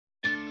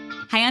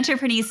Hi,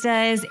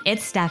 Entreprenistas.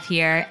 It's Steph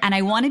here, and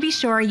I want to be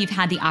sure you've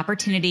had the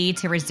opportunity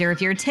to reserve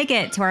your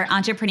ticket to our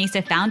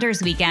Entreprenista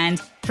Founders Weekend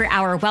for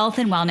our Wealth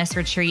and Wellness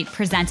Retreat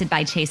presented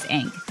by Chase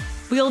Inc.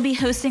 We will be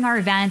hosting our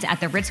event at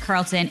the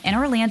Ritz-Carlton in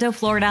Orlando,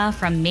 Florida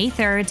from May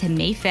 3rd to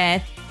May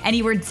 5th, and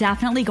you are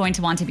definitely going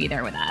to want to be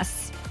there with us.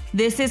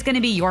 This is going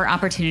to be your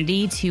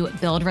opportunity to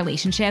build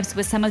relationships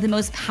with some of the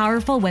most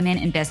powerful women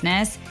in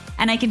business.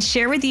 And I can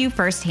share with you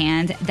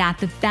firsthand that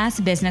the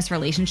best business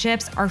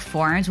relationships are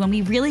formed when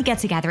we really get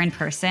together in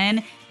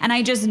person. And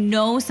I just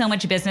know so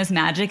much business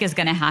magic is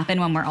going to happen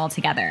when we're all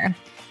together.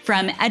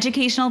 From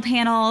educational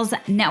panels,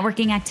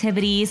 networking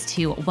activities,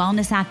 to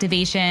wellness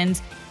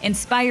activations,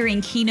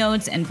 inspiring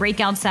keynotes and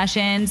breakout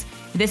sessions,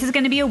 this is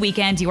going to be a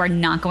weekend you are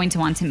not going to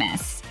want to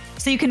miss.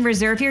 So you can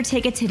reserve your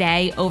ticket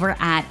today over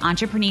at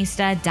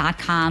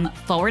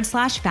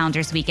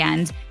entreprenista.com/Founders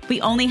Weekend.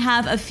 We only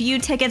have a few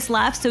tickets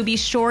left, so be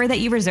sure that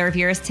you reserve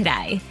yours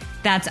today.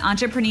 That's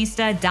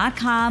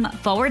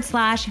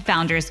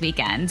entreprenista.com/Founders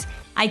Weekend.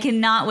 I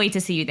cannot wait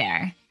to see you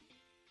there.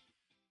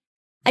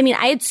 I mean,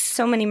 I had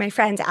so many of my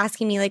friends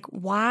asking me, like,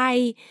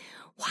 why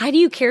do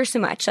you care so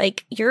much?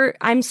 Like,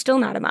 I'm still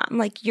not a mom.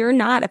 Like, you're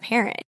not a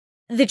parent.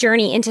 The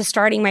journey into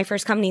starting my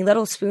first company,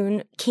 Little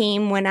Spoon,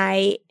 came when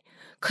I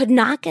could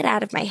not get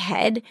out of my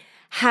head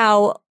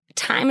how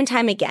time and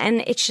time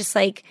again, it's just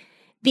like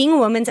being a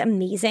woman's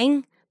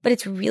amazing, but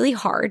it's really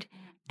hard.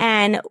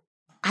 And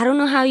I don't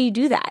know how you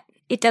do that.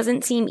 It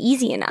doesn't seem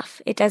easy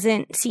enough. It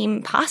doesn't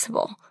seem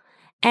possible.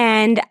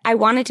 And I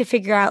wanted to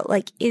figure out,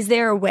 like, is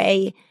there a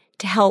way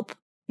to help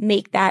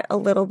make that a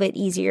little bit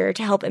easier,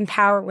 to help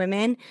empower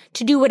women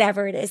to do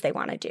whatever it is they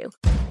want to do?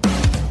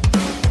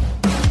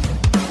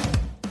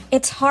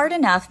 It's hard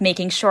enough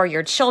making sure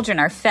your children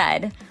are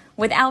fed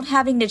without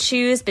having to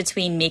choose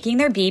between making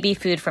their baby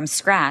food from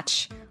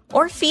scratch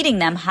or feeding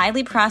them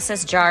highly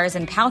processed jars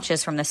and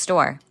pouches from the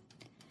store.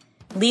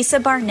 Lisa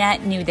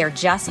Barnett knew there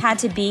just had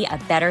to be a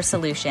better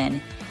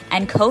solution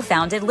and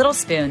co-founded Little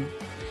Spoon,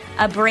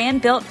 a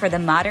brand built for the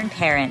modern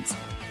parent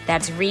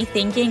that's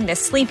rethinking the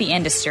sleepy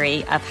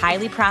industry of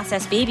highly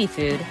processed baby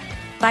food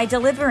by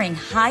delivering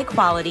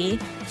high-quality,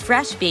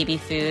 fresh baby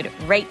food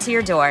right to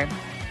your door.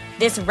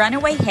 This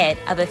runaway hit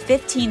of a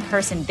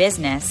 15-person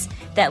business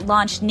that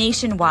launched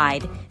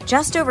nationwide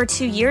just over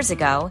 2 years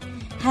ago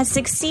has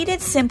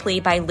succeeded simply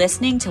by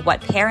listening to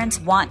what parents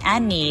want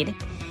and need,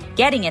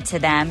 getting it to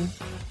them,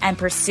 and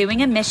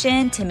pursuing a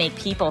mission to make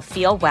people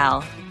feel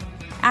well.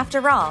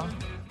 After all,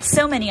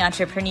 so many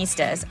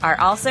entreprenistas are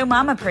also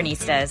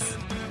mamaprenistas.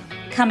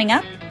 Coming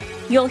up,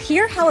 you'll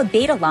hear how a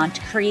beta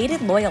launch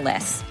created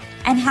loyalists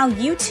and how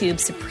YouTube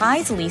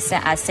surprised Lisa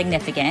as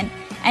significant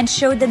and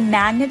showed the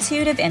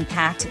magnitude of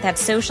impact that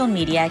social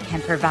media can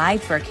provide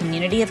for a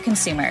community of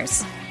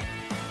consumers.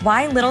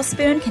 Why Little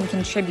Spoon can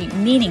contribute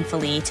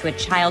meaningfully to a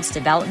child's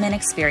development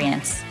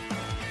experience.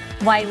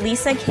 Why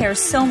Lisa cares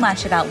so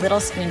much about Little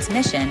Spoon's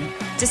mission,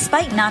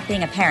 despite not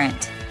being a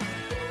parent.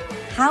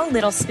 How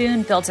Little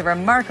Spoon built a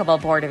remarkable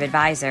board of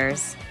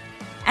advisors.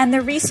 And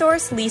the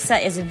resource Lisa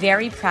is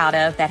very proud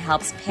of that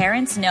helps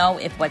parents know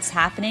if what's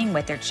happening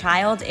with their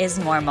child is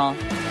normal.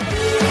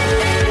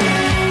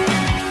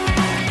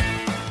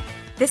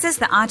 This is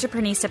the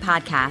Entreprenista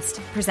Podcast,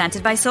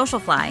 presented by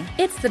Socialfly.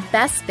 It's the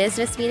best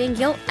business meeting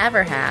you'll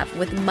ever have,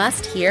 with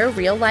must-hear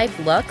real-life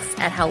looks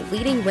at how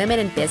leading women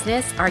in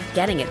business are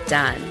getting it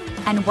done.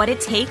 And what it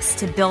takes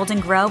to build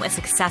and grow a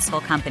successful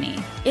company.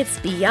 It's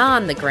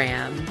beyond the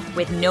gram.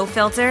 With no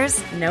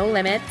filters, no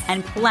limits,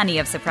 and plenty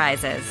of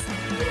surprises.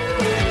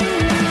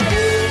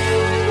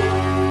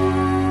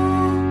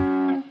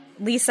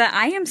 Lisa,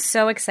 I am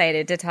so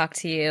excited to talk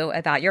to you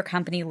about your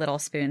company, Little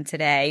Spoon,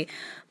 today.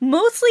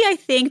 Mostly, I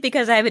think,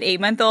 because I have an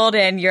 8-month-old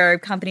and your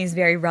company is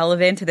very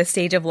relevant to the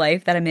stage of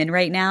life that I'm in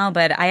right now.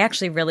 But I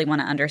actually really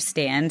want to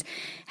understand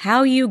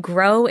how you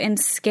grow and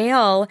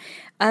scale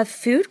a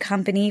food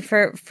company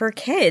for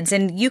kids.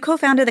 And you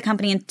co-founded the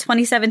company in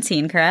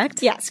 2017,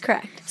 correct? Yes,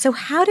 correct. So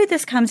how did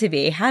this come to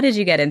be? How did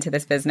you get into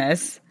this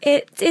business?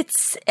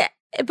 It's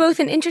both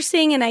an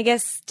interesting and I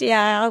guess,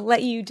 I'll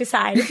let you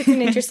decide if it's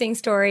an interesting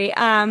story.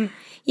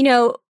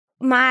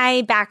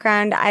 My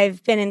background,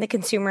 I've been in the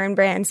consumer and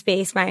brand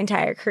space my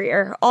entire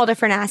career, all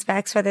different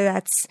aspects, whether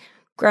that's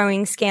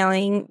growing,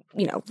 scaling,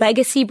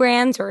 legacy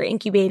brands or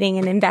incubating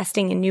and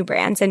investing in new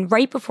brands. And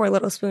right before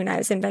Little Spoon, I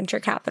was in venture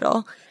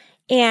capital.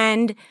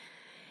 And,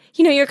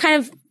 you're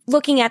kind of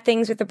looking at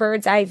things with a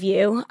bird's eye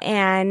view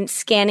and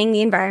scanning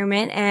the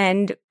environment.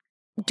 And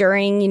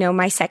during,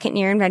 my second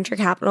year in venture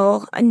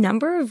capital, a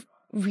number of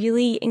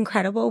really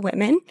incredible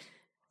women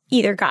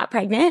either got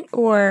pregnant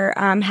or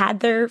had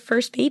their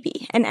first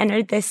baby and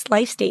entered this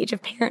life stage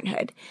of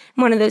parenthood.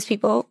 One of those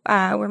people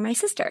were my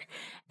sister.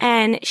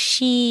 And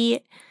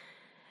she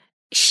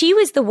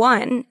was the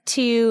one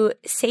to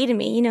say to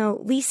me,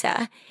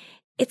 Lisa,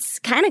 it's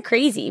kind of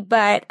crazy,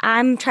 but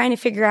I'm trying to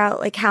figure out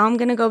like how I'm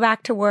going to go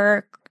back to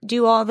work,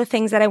 do all the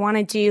things that I want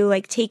to do,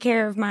 like take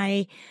care of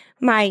my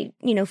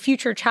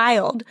future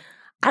child.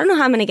 I don't know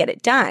how I'm going to get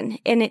it done.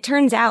 And it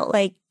turns out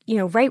like,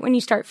 right when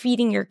you start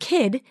feeding your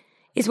kid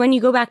is when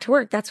you go back to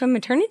work. That's when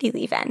maternity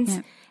leave ends.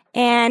 Yeah.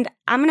 And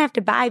I'm going to have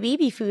to buy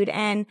baby food.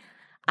 And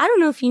I don't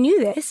know if you knew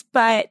this,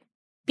 but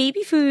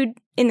baby food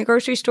in the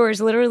grocery store is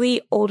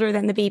literally older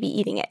than the baby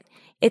eating it.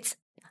 It's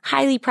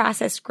highly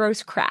processed,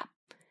 gross crap.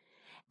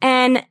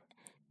 And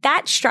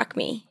that struck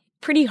me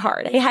pretty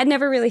hard. I had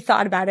never really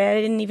thought about it.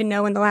 I didn't even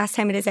know when the last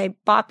time it is I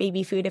bought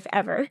baby food, if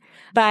ever.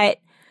 But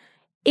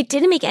it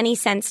didn't make any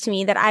sense to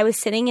me that I was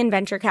sitting in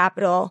venture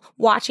capital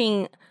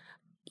watching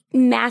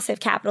massive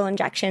capital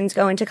injections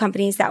go into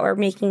companies that were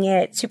making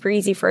it super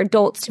easy for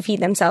adults to feed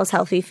themselves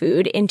healthy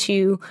food,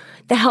 into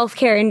the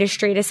healthcare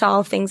industry to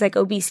solve things like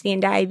obesity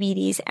and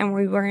diabetes. And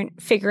we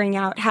weren't figuring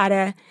out how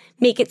to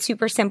make it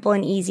super simple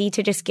and easy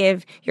to just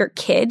give your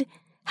kid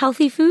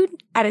healthy food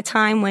at a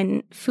time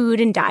when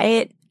food and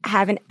diet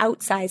have an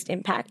outsized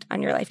impact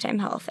on your lifetime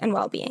health and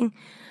well-being.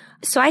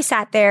 So I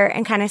sat there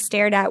and kind of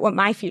stared at what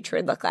my future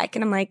would look like.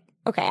 And I'm like,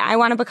 okay, I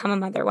want to become a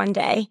mother one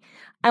day.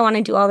 I want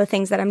to do all the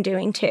things that I'm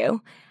doing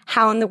too.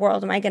 How in the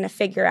world am I going to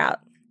figure out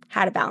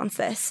how to balance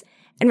this?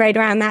 And right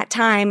around that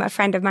time, a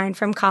friend of mine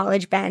from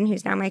college, Ben,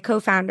 who's now my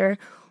co-founder,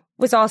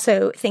 was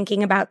also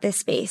thinking about this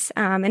space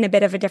in a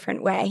bit of a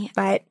different way.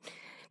 But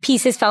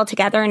pieces fell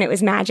together and it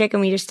was magic.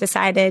 And we just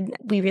decided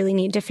we really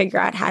need to figure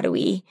out how do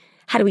we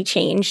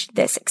change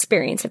this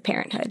experience of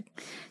parenthood.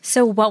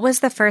 So what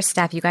was the first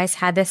step? You guys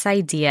had this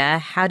idea.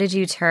 How did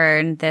you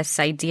turn this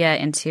idea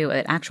into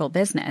an actual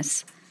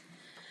business?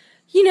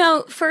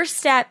 First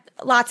step,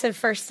 lots of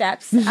first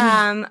steps.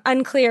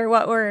 Unclear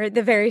what were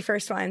the very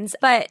first ones.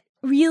 But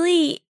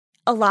really,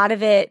 a lot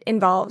of it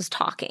involves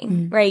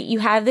talking, right? You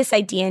have this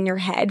idea in your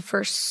head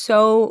for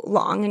so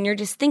long and you're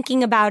just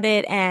thinking about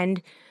it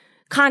and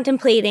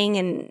contemplating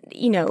and,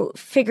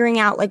 figuring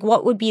out like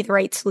what would be the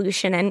right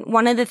solution. And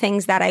one of the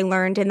things that I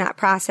learned in that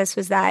process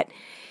was that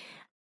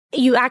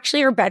you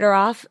actually are better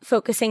off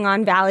focusing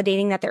on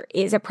validating that there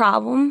is a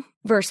problem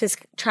versus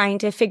trying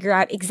to figure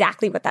out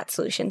exactly what that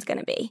solution is going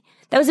to be.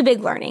 That was a big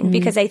learning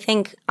because I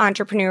think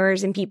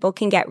entrepreneurs and people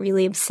can get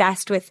really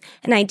obsessed with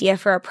an idea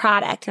for a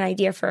product, an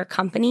idea for a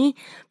company,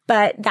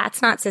 but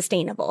that's not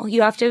sustainable.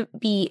 You have to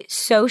be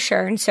so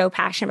sure and so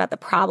passionate about the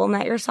problem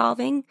that you're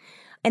solving.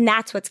 And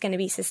that's what's going to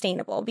be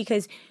sustainable,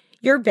 because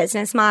your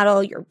business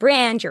model, your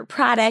brand, your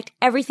product,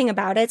 everything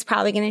about it's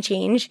probably going to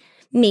change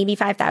maybe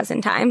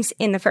 5,000 times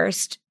in the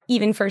first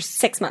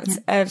 6 months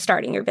of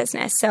starting your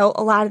business. So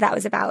a lot of that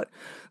was about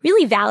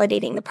really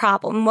validating the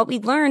problem. And what we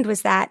learned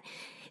was that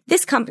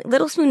this company,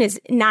 Little Spoon, is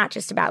not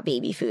just about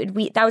baby food.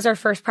 That was our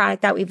first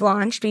product that we've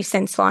launched. We've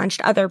since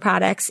launched other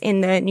products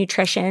in the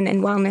nutrition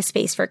and wellness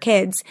space for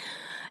kids.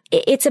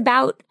 It's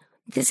about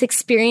this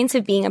experience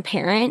of being a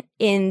parent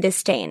in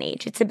this day and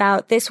age. It's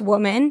about this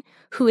woman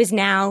who is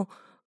now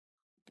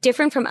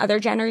different from other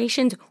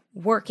generations,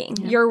 working.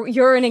 Yeah.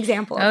 You're an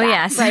example of that,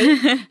 yes.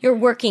 Right? You're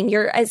working.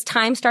 You're as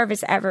time-starved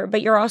as ever,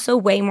 but you're also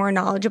way more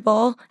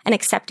knowledgeable and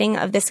accepting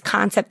of this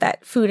concept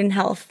that food and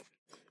health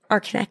are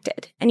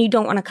connected, and you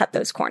don't want to cut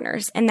those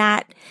corners. And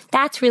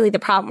that's really the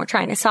problem we're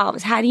trying to solve,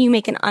 is how do you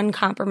make an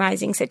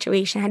uncompromising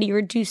situation? How do you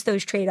reduce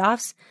those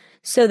trade-offs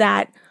so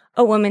that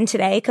a woman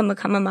today can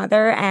become a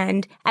mother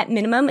and at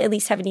minimum at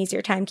least have an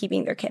easier time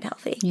keeping their kid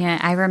healthy? Yeah,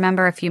 I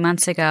remember a few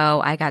months ago,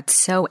 I got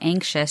so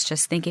anxious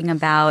just thinking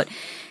about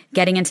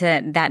getting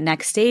into that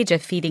next stage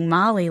of feeding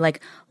Molly. Like,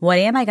 what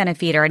am I going to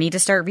feed her? I need to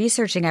start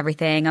researching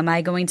everything. Am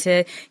I going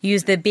to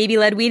use the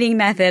baby-led weaning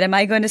method? Am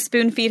I going to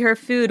spoon feed her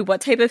food?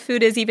 What type of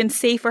food is even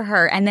safe for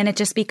her? And then it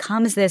just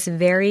becomes this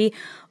very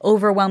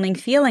overwhelming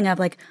feeling of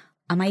like,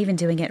 am I even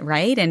doing it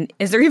right? And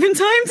is there even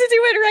time to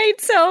do it right?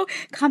 So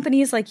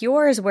companies like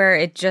yours, where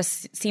it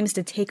just seems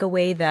to take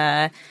away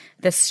the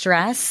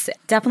stress,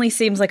 definitely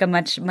seems like a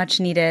much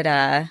needed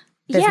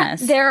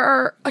business. Yeah, there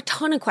are a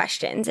ton of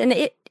questions. And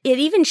it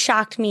even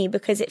shocked me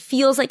because it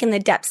feels like in the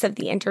depths of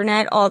the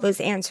internet, all those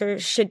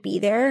answers should be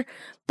there.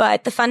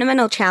 But the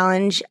fundamental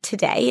challenge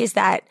today is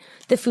that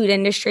the food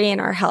industry and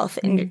our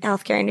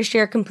healthcare industry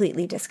are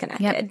completely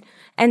disconnected. Yep.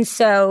 And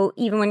so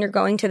even when you're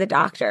going to the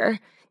doctor,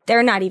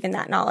 they're not even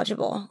that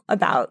knowledgeable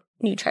about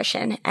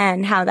nutrition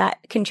and how that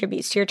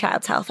contributes to your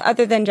child's health,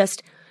 other than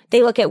just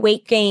they look at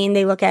weight gain,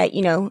 they look at,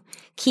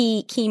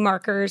 key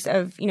markers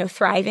of,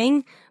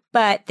 thriving,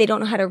 but they don't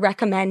know how to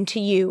recommend to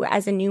you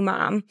as a new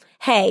mom,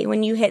 hey,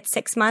 when you hit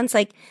 6 months,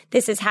 like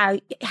this is how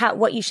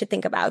what you should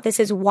think about. This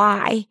is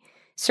why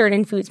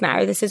certain foods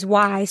matter. This is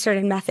why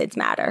certain methods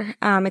matter.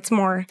 It's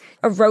more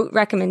a rote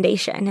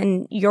recommendation,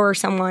 and you're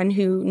someone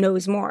who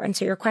knows more, and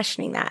so you're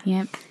questioning that.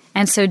 Yep.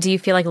 And so do you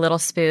feel like Little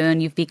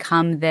Spoon, you've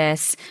become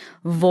this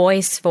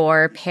voice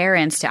for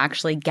parents to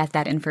actually get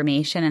that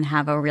information and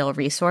have a real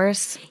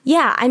resource?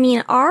 Yeah. I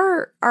mean,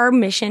 our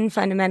mission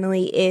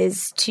fundamentally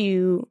is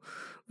to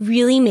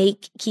really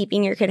make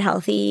keeping your kid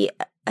healthy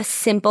a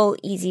simple,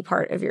 easy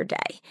part of your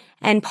day.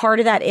 And part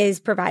of that is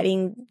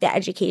providing the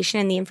education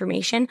and the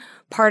information.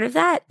 Part of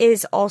that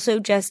is also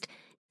just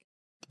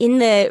in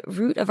the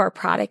root of our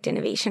product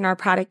innovation, our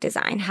product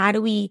design. How do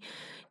we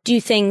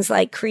do things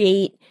like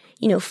create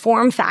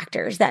form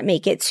factors that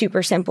make it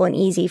super simple and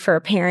easy for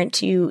a parent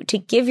to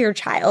give your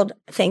child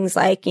things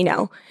like,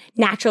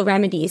 natural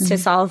remedies to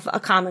solve a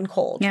common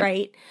cold,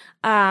 right?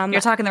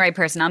 You're talking to the right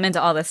person. I'm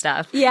into all this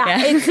stuff.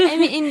 Yeah.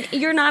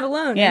 You're not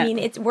alone.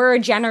 Yeah. We're a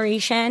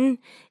generation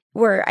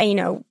where,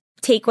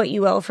 take what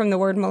you will from the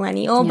word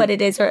millennial, but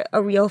it is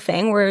a real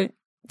thing. We're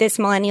this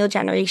millennial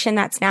generation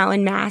that's now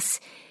en masse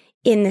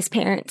in this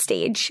parent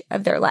stage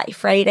of their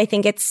life, right? I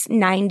think it's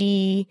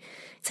 80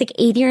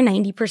 or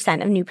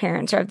 90% of new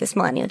parents are of this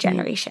millennial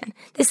generation.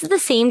 This is the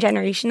same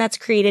generation that's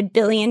created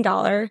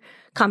billion-dollar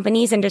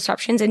companies and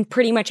disruptions in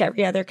pretty much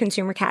every other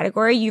consumer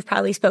category. You've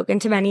probably spoken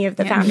to many of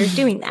the founders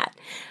doing that.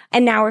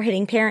 And now we're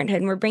hitting parenthood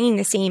and we're bringing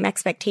the same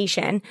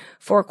expectation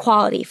for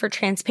quality, for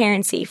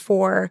transparency,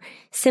 for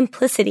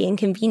simplicity and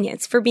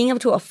convenience, for being able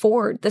to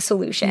afford the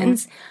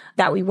solutions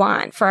that we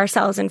want for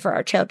ourselves and for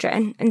our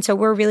children. And so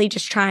we're really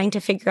just trying to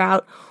figure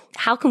out,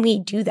 how can we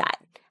do that?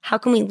 How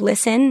can we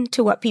listen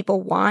to what people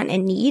want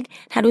and need?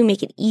 How do we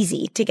make it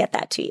easy to get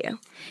that to you?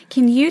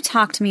 Can you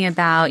talk to me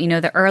about,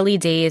 the early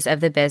days of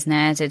the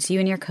business? It's you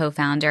and your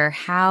co-founder.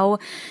 How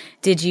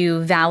did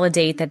you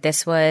validate that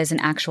this was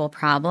an actual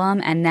problem?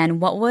 And then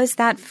what was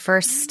that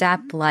first step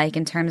like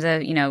in terms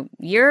of,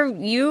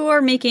 you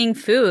are making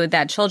food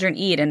that children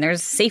eat and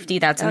there's safety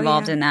that's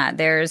involved in that.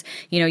 There's,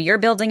 you're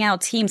building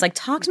out teams. Like,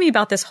 talk to me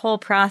about this whole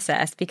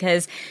process,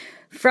 because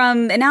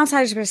from an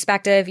outsider's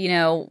perspective,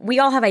 we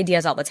all have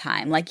ideas all the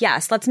time. Like,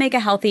 yes, let's make a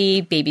healthy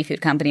baby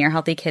food company or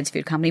healthy kids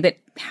food company. But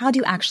how do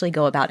you actually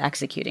go about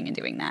executing and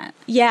doing that?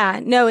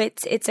 Yeah, no,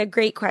 it's a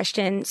great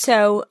question.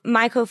 So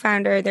my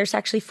co-founder, there's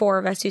actually 4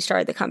 of us who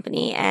started the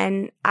company.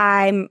 And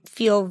I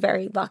feel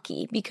very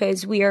lucky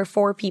because we are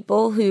 4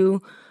 people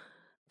who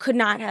could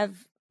not have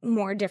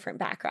more different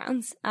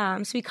backgrounds.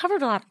 So we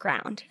covered a lot of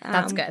ground.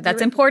 That's good.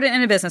 That's important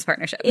in a business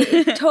partnership.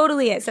 It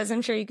totally is, as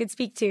I'm sure you could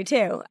speak to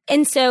too.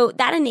 And so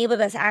that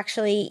enabled us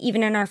actually,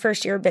 even in our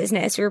first year of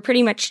business, we were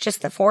pretty much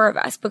just the 4 of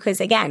us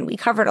because, again, we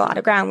covered a lot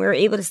of ground. We were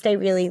able to stay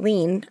really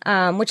lean,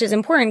 which is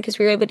important because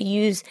we were able to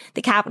use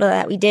the capital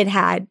that we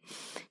had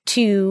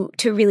to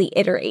really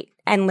iterate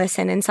and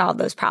listen and solve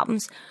those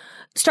problems.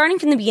 Starting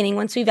from the beginning,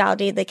 once we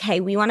validated, like,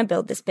 hey, we want to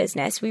build this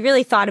business, we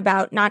really thought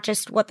about not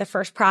just what the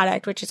first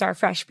product, which is our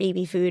fresh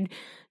baby food,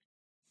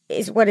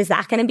 what is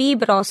that going to be,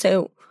 but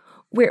also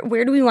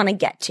where do we want to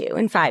get to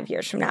in 5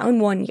 years from now, in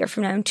 1 year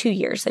from now, in 2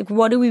 years? Like,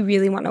 what do we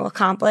really want to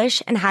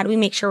accomplish? And how do we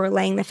make sure we're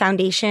laying the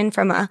foundation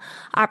from a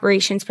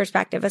operations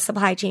perspective, a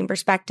supply chain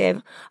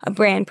perspective, a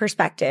brand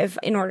perspective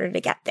in order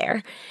to get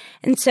there?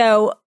 And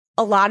so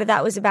a lot of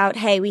that was about,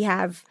 hey, we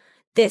have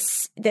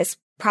this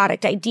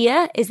product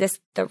idea. Is this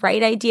the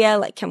right idea?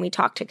 Like, can we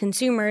talk to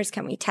consumers?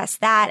 Can we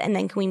test that? And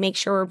then can we make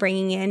sure we're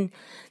bringing in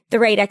the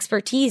right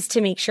expertise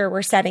to make sure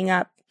we're setting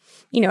up,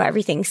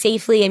 everything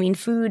safely? I mean,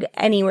 food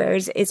anywhere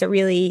is it's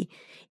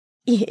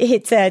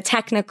a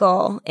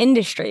technical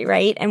industry,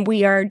 right? And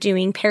we are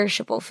doing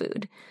perishable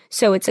food.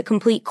 So it's a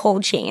complete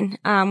cold chain,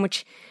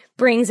 which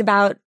brings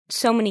about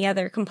so many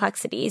other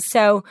complexities.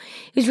 So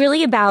it was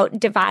really about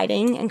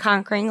dividing and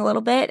conquering a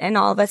little bit, and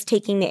all of us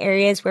taking the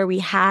areas where we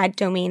had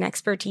domain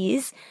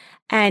expertise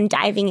and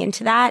diving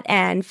into that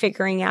and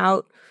figuring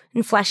out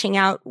and fleshing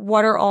out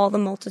what are all the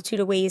multitude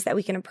of ways that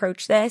we can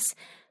approach this,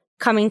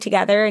 coming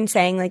together and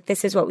saying, like,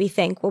 this is what we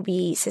think will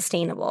be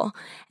sustainable.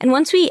 And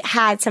once we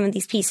had some of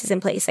these pieces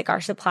in place, like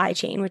our supply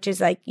chain, which is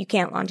like, you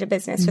can't launch a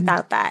business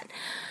without that,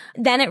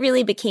 then it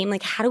really became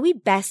like, how do we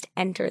best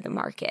enter the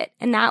market?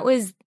 And that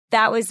was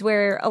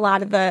where a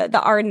lot of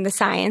the art and the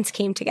science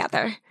came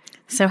together.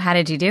 So how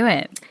did you do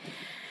it?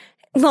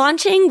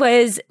 Launching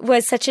was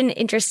such an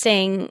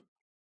interesting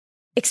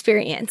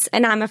experience.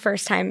 And I'm a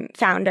first-time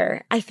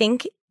founder. I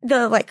think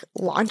the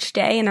launch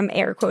day, and I'm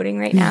air quoting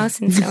right now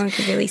since no one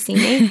could really see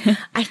me,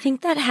 I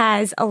think that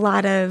has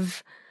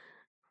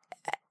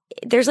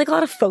there's a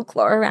lot of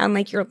folklore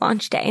around your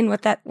launch day and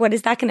what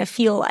is that going to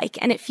feel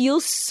like. And it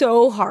feels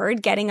so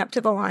hard getting up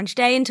to the launch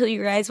day until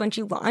you realize once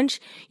you launch,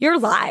 you're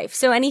live.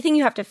 So anything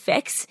you have to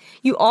fix,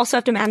 you also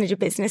have to manage a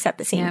business at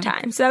the same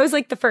time. So that was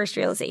the first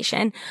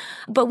realization.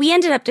 But we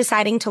ended up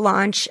deciding to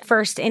launch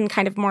first in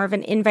kind of more of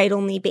an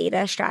invite-only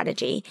beta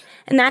strategy.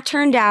 And that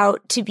turned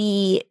out to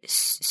be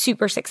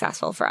super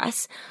successful for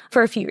us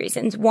for a few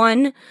reasons.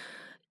 One,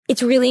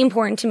 it's really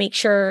important to make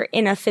sure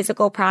in a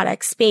physical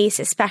product space,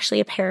 especially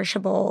a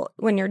perishable,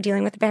 when you're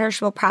dealing with a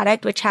perishable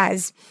product, which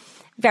has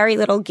very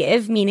little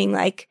give, meaning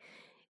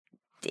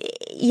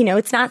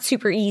it's not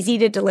super easy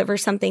to deliver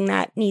something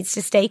that needs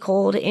to stay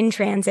cold in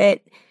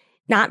transit,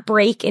 not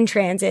break in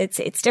transit.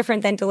 It's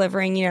different than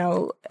delivering,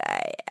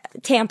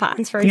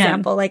 tampons, for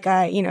example, like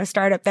a,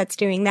 startup that's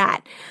doing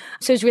that.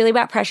 So it's really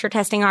about pressure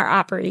testing our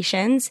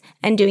operations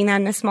and doing that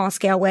in a small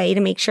scale way to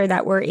make sure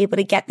that we're able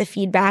to get the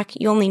feedback.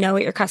 You only know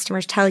what your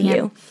customers tell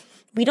you.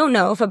 We don't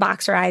know if a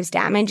box arrives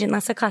damaged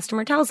unless a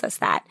customer tells us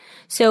that.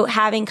 So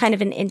having kind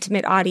of an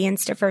intimate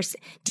audience to first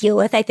deal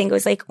with, I think it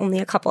was only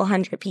a couple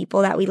hundred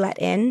people that we let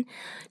in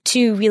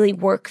to really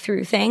work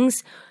through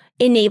things,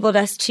 enabled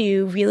us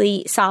to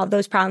really solve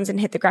those problems and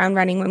hit the ground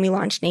running when we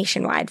launched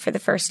nationwide for the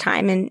first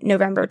time in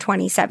November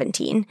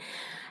 2017.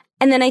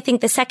 And then I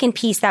think the second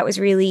piece that was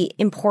really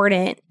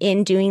important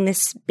in doing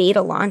this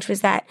beta launch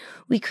was that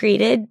we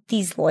created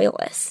these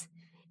loyalists.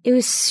 It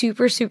was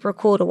super, super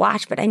cool to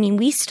watch. But I mean,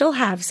 we still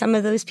have some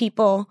of those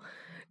people,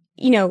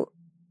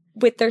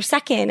 with their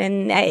second,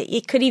 and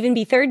it could even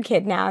be third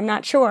kid now. I'm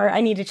not sure.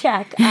 I need to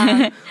check.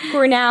 Who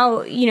are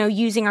now,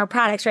 using our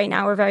products right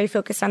now. We're very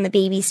focused on the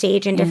baby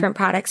stage and different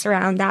products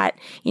around that,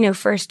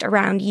 first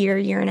around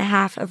year and a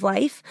half of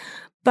life.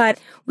 But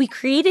we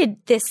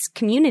created this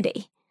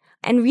community.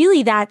 And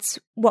really, that's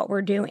what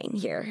we're doing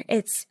here.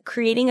 It's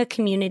creating a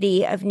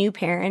community of new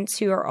parents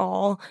who are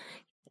all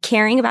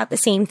caring about the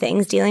same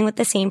things, dealing with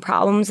the same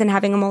problems, and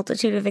having a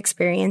multitude of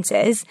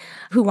experiences,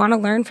 who want to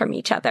learn from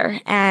each other.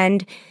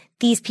 And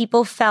these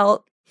people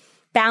felt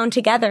bound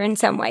together in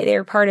some way. They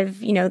were part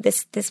of,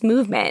 this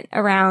movement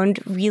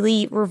around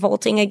really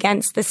revolting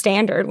against the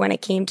standard when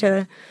it came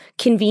to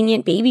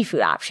convenient baby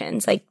food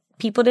options. Like,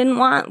 people didn't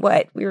want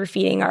what we were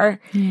feeding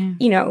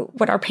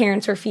what our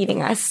parents were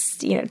feeding us,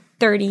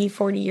 30,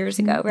 40 years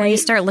ago, right? Well, you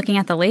start looking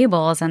at the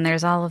labels and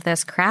there's all of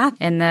this crap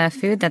in the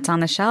food that's on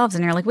the shelves,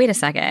 and you're like, wait a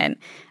second,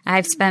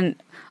 I've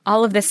spent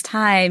all of this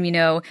time,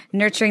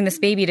 nurturing this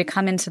baby to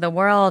come into the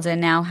world,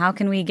 and now how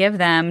can we give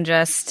them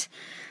just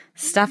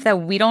stuff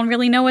that we don't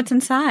really know what's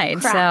inside?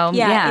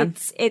 Correct.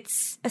 So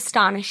it's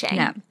astonishing.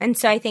 Yeah. And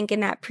so I think in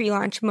that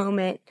pre-launch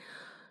moment,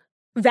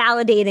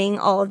 validating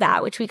all of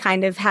that, which we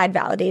kind of had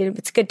validated,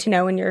 it's good to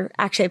know when you're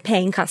actually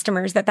paying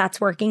customers that that's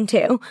working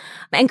too,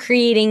 and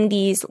creating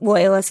these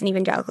loyalists and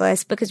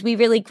evangelicalists, because we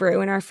really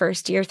grew in our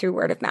first year through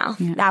word of mouth.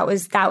 Yeah. That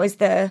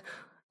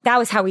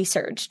was how we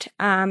surged.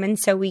 And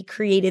so we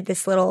created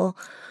this little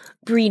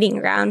breeding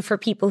ground for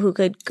people who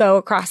could go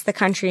across the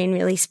country and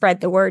really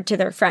spread the word to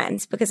their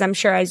friends. Because I'm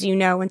sure, as you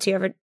know, once you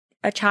have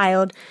a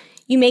child,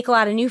 you make a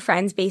lot of new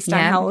friends based on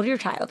how old your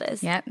child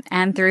is. Yep.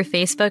 And through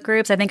Facebook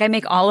groups. I think I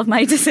make all of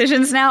my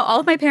decisions now.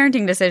 All of my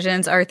parenting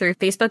decisions are through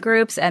Facebook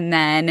groups. And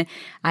then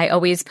I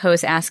always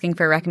post asking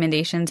for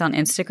recommendations on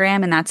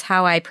Instagram. And that's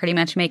how I pretty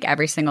much make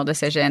every single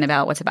decision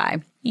about what to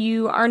buy.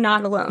 You are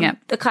not alone. Yep.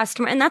 The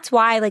customer. And that's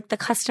why the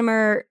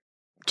customer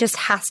just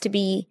has to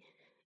be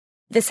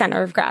the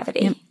center of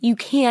gravity.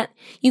 Yep.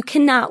 You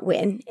cannot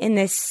win in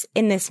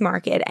this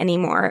market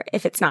anymore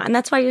if it's not. And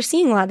that's why you're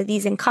seeing a lot of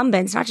these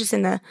incumbents, not just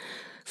in the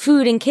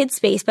food and kids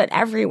space, but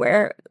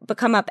everywhere,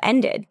 become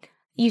upended.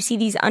 You see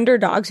these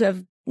underdogs who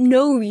have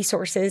no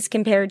resources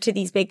compared to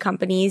these big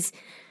companies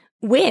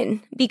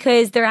win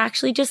because they're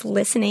actually just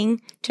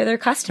listening to their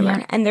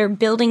customer and they're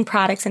building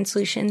products and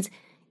solutions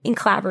in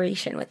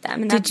collaboration with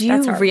them. And did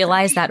you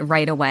realize that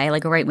right away,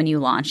 right when you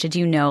launched? Did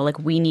you know,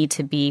 we need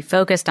to be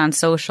focused on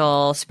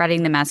social,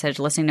 spreading the message,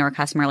 listening to our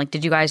customer?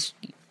 Did you guys...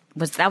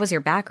 that was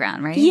your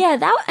background, right? Yeah,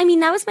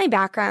 that was my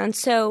background.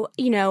 So,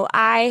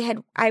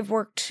 I've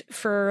worked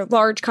for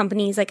large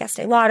companies like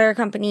Estee Lauder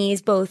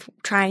companies, both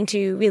trying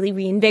to really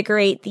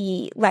reinvigorate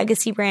the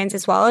legacy brands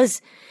as well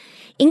as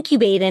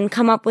incubate and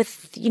come up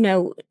with,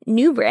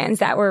 new brands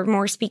that were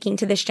more speaking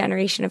to this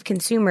generation of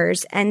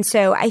consumers. And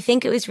so I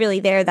think it was really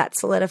there that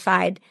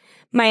solidified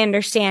my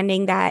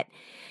understanding that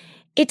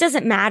it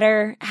doesn't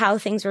matter how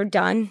things were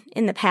done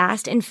in the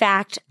past. In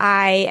fact,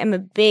 I am a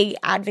big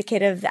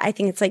advocate of, I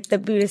think it's the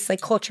Buddhist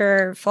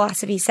culture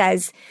philosophy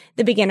says,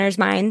 the beginner's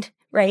mind,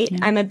 right? Yeah.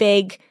 I'm a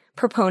big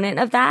proponent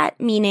of that,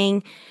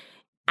 meaning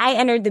I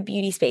entered the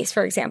beauty space,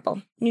 for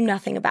example, knew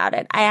nothing about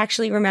it. I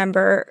actually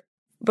remember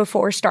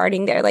before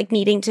starting there,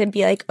 needing to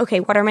be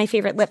okay, what are my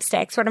favorite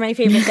lipsticks? What are my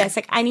favorite this?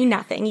 I knew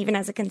nothing, even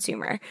as a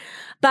consumer.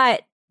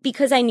 But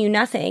because I knew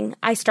nothing,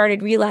 I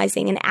started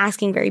realizing and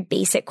asking very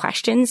basic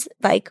questions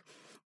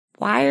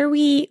why are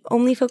we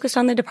only focused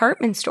on the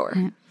department store?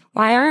 Mm.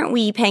 Why aren't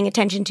we paying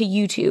attention to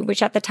YouTube,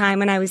 which at the time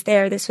when I was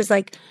there, this was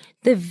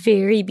the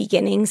very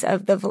beginnings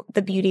of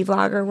the beauty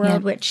vlogger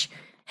world, which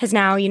has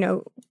now,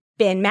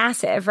 been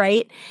massive,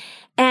 right?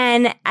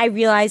 And I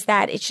realized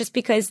that it's just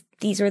because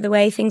these were the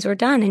way things were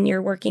done and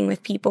you're working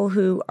with people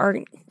who are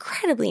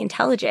incredibly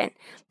intelligent,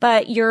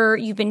 but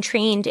you've been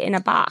trained in a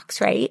box,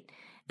 right?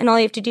 And all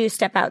you have to do is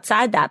step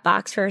outside that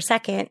box for a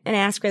second and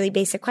ask really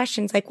basic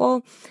questions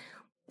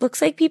looks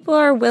like people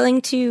are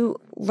willing to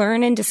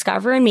learn and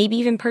discover and maybe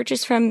even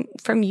purchase from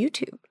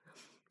YouTube.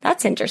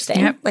 That's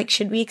interesting. Yep.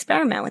 Should we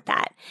experiment with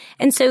that?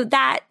 And so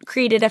that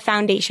created a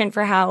foundation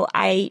for how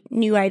I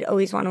knew I'd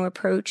always want to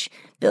approach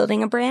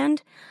building a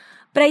brand.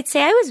 But I'd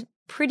say I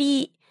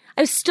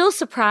was still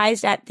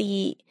surprised at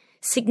the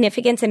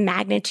significance and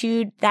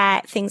magnitude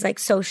that things like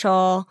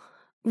social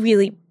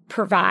really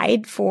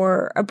provide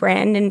for a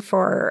brand and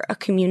for a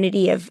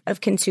community of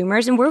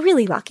consumers. And we're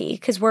really lucky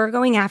because we're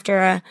going after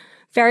a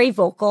very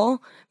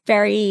vocal,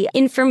 very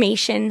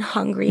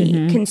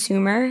information-hungry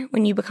consumer.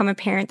 When you become a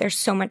parent, there's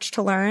so much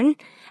to learn,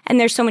 and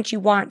there's so much you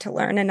want to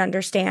learn and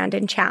understand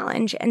and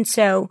challenge. And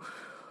so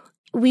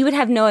we would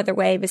have no other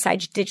way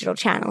besides digital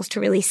channels to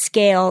really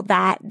scale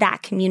that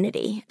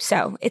community.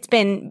 So it's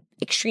been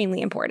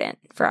extremely important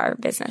for our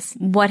business.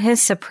 What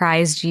has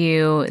surprised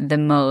you the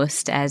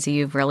most as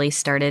you've really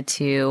started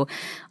to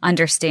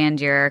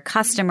understand your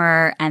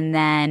customer? And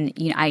then,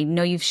 I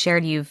know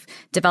you've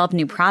developed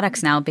new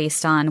products now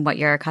based on what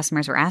your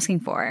customers were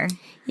asking for.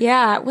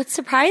 Yeah. What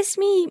surprised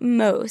me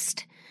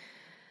most,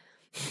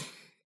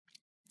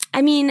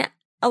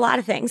 a lot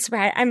of things.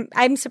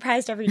 I'm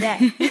surprised every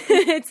day.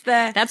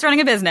 That's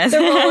running a business. The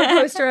roller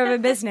coaster of a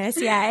business.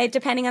 Yeah.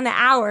 Depending on the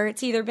hour,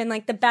 it's either been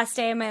like the best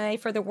day of my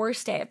life or the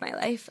worst day of my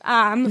life.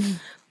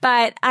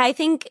 But I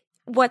think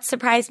what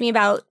surprised me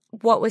about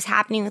what was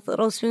happening with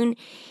Little Spoon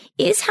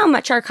is how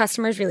much our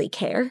customers really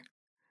care.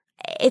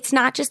 It's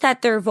not just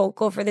that they're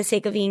vocal for the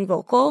sake of being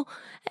vocal.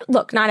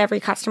 Look, not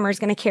every customer is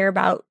going to care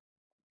about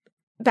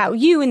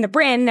you and the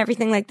brand and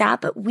everything like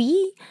that. But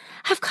we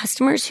have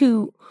customers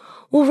who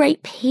will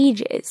write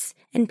pages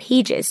and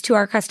pages to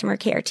our customer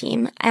care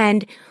team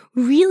and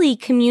really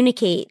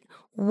communicate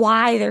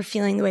why they're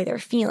feeling the way they're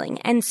feeling.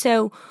 And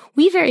so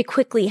we very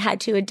quickly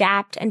had to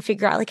adapt and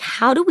figure out,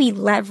 how do we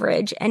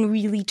leverage and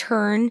really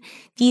turn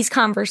these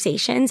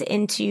conversations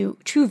into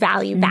true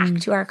value back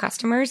to our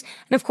customers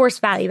and, of course,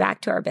 value back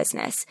to our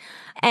business.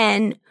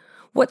 And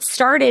what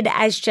started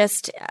as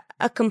just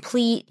a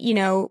complete,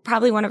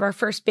 probably one of our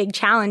first big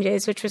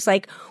challenges, which was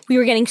we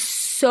were getting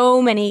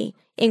so many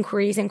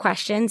inquiries and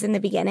questions in the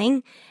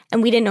beginning,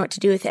 and we didn't know what to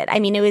do with it.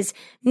 It was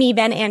me,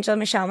 Ben, Angela,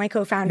 Michelle, my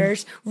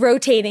co-founders,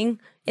 rotating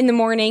in the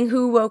morning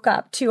who woke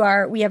up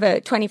to we have a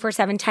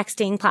 24/7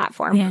 texting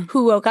platform,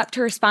 who woke up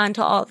to respond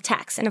to all the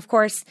texts. And of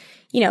course,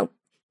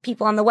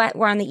 people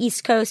we're on the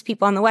East Coast,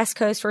 people on the West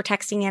Coast were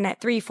texting in at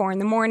 3, 4 in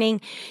the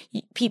morning.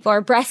 People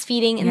are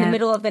breastfeeding in the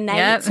middle of the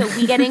night. So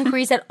we get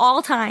inquiries at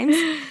all times.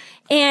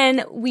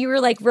 And we were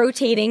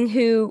rotating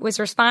who was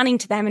responding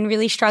to them and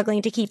really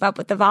struggling to keep up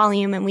with the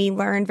volume. And we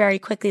learned very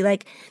quickly,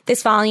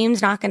 this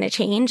volume's not going to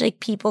change.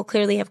 People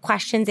clearly have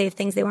questions. They have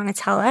things they want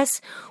to tell us.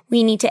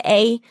 We need to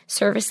A,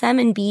 service them,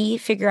 and B,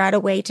 figure out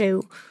a way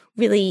to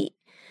really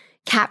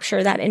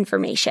capture that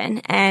information.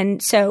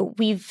 And so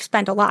we've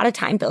spent a lot of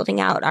time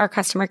building out our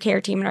customer care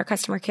team and our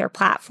customer care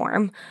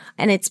platform.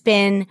 And it's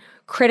been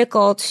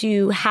critical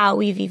to how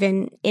we've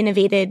even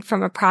innovated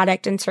from a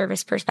product and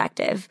service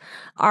perspective.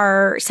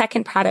 Our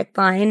second product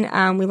line,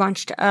 we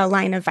launched a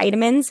line of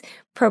vitamins,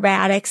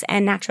 probiotics,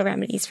 and natural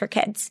remedies for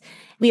kids.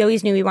 We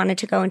always knew we wanted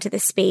to go into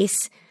this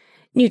space.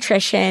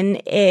 Nutrition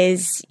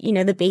is,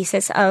 the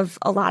basis of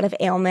a lot of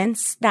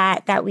ailments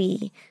that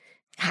we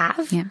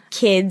have. Yeah.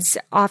 Kids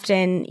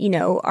often,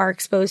 are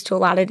exposed to a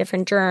lot of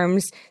different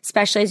germs,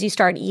 especially as you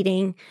start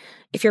eating.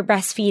 If you're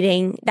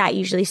breastfeeding, that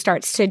usually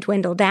starts to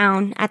dwindle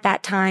down at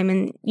that time.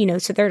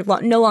 And, so they're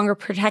no longer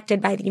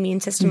protected by the immune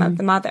system of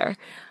the mother.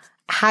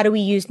 How do we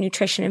use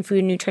nutrition and food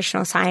and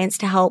nutritional science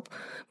to help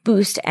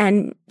boost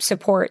and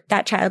support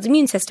that child's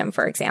immune system,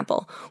 for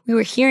example? We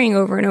were hearing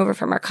over and over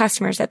from our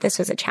customers that this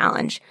was a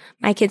challenge.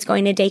 My kid's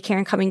going to daycare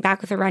and coming back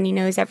with a runny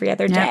nose every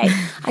other day.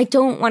 I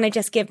don't want to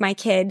just give my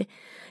kid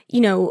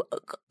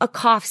a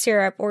cough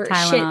syrup or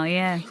Tylenol,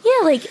 shit.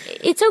 Yeah,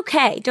 it's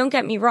okay. Don't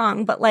get me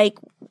wrong. But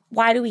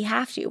why do we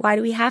have to? Why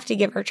do we have to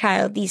give our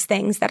child these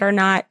things that are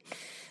not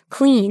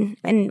clean?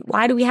 And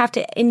why do we have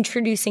to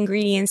introduce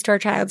ingredients to our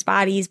child's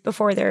bodies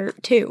before they're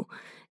 2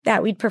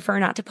 that we'd prefer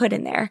not to put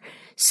in there?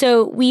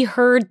 So we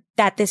heard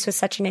that this was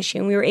such an issue,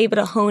 and we were able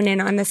to hone in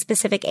on the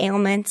specific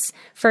ailments,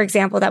 for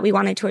example, that we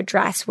wanted to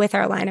address with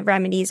our line of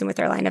remedies and with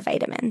our line of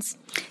vitamins.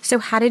 So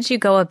how did you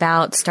go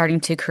about starting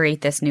to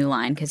create this new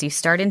line? Because you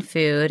start in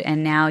food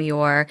and now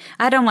you're,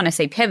 I don't want to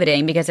say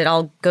pivoting because it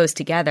all goes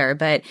together,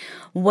 but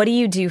what do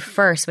you do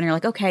first when you're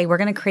okay, we're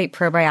going to create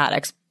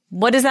probiotics?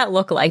 What does that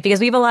look like? Because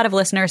we have a lot of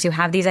listeners who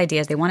have these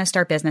ideas. They want to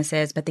start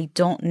businesses, but they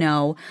don't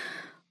know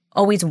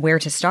always where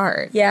to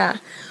start. Yeah.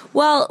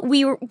 Well,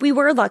 we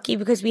were lucky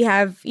because we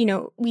have,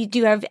 we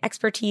do have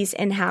expertise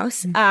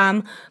in-house.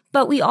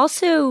 But we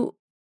also,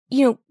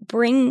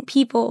 bring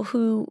people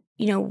who,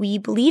 we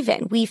believe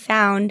in. We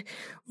found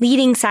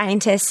leading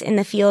scientists in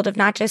the field of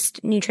not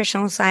just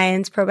nutritional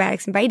science,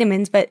 probiotics, and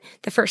vitamins, but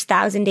the first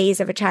 1,000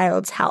 days of a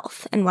child's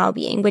health and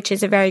well-being, which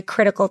is a very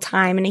critical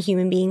time in a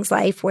human being's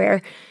life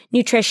where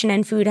nutrition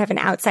and food have an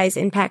outsized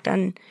impact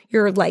on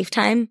your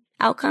lifetime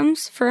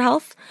outcomes for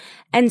health.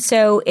 And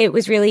so it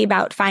was really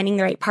about finding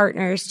the right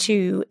partners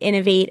to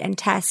innovate and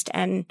test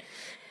and,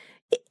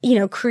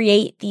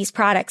 create these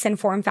products and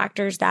form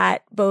factors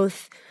that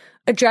both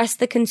address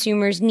the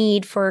consumer's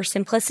need for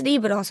simplicity,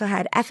 but also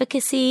had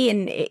efficacy.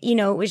 And, it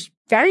was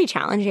very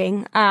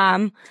challenging.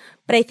 But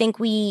I think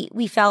we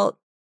felt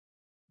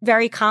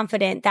very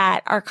confident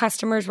that our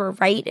customers were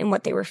right in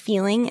what they were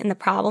feeling and the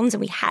problems, and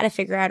we had to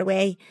figure out a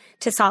way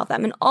to solve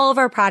them. And all of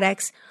our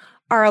products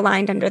are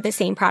aligned under the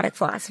same product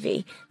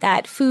philosophy,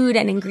 that food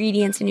and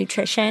ingredients and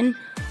nutrition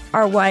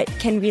are what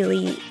can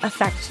really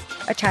affect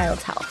a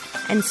child's health.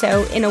 And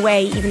so in a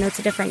way, even though it's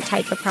a different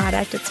type of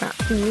product, it's not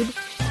food,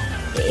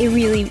 it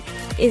really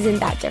isn't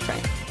that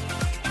different.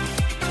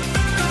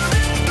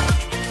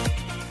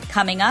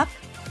 Coming up,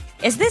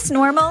 is this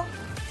normal?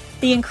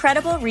 the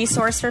incredible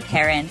resource for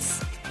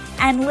parents,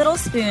 and Little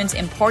Spoon's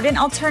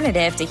important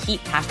alternative to heat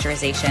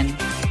pasteurization.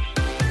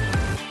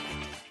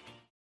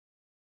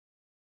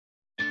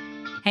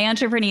 Hey,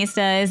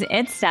 Entrepreneuristas,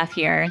 it's Steph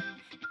here.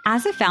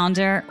 As a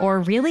founder,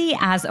 or really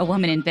as a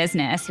woman in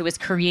business who is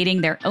creating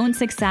their own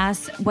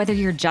success, whether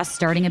you're just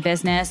starting a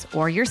business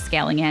or you're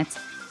scaling it,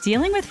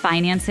 dealing with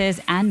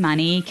finances and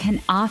money can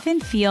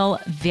often feel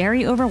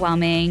very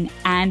overwhelming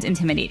and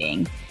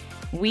intimidating.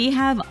 We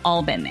have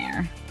all been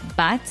there.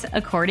 But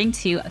according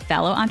to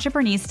fellow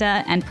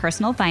entrepreneurista and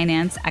personal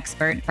finance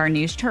expert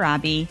Farnoosh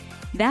Torabi,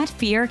 that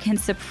fear can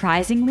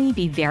surprisingly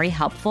be very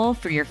helpful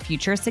for your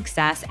future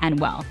success and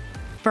wealth.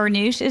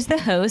 Farnoosh is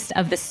the host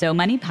of the So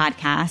Money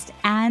podcast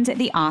and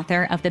the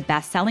author of the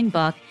best-selling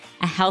book,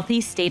 A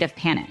Healthy State of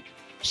Panic.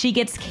 She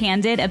gets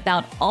candid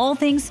about all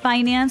things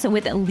finance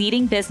with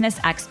leading business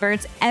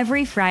experts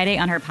every Friday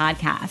on her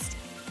podcast.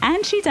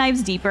 And she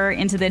dives deeper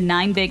into the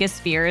 9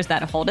 biggest fears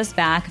that hold us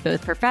back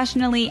both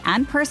professionally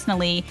and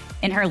personally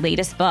in her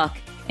latest book,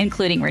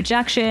 including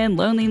rejection,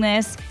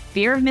 loneliness,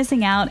 fear of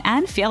missing out,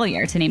 and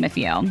failure, to name a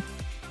few.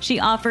 She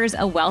offers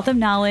a wealth of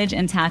knowledge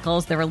and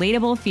tackles the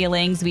relatable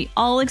feelings we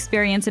all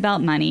experience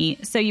about money,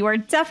 so you are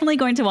definitely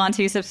going to want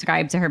to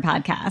subscribe to her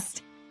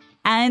podcast.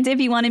 And if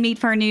you want to meet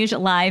Farnoosh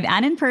live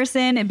and in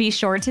person, be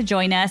sure to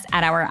join us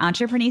at our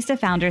Entreprenista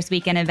Founders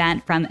Weekend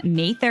event from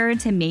May 3rd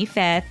to May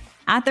 5th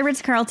at the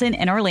Ritz-Carlton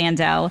in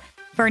Orlando.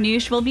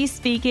 Farnoosh will be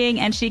speaking,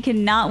 and she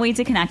cannot wait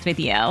to connect with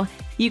you.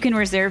 You can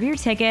reserve your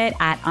ticket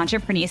at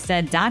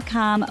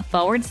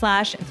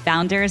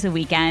entreprenista.com/Founders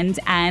Weekend,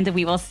 and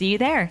we will see you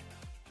there.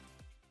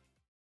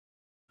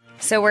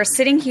 So we're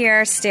sitting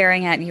here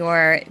staring at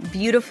your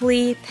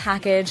beautifully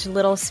packaged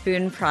Little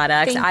Spoon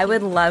products. I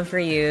would love for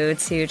you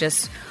to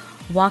just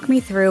walk me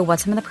through what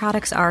some of the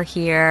products are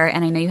here.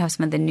 And I know you have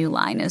some of the new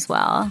line as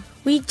well.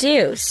 We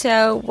do.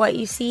 So what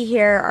you see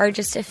here are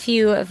just a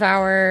few of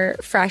our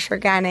fresh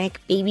organic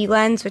baby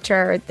blends, which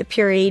are the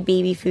pureed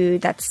baby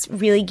food that's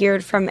really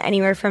geared from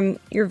anywhere from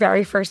your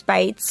very first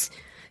bites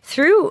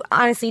through,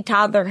 honestly,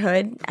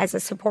 toddlerhood as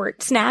a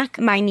support snack.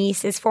 My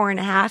niece is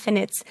 4.5, and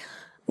it's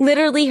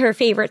literally her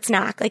favorite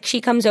snack. Like, she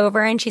comes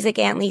over and she's like,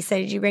 Aunt Lisa,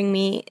 did you bring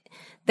me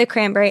the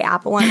cranberry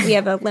apple one? We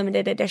have a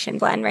limited edition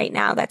blend right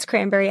now that's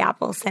cranberry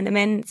apple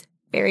cinnamon. It's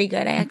very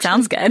good.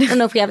 Sounds good. I don't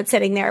know if we have it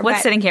sitting there.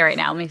 What's sitting here right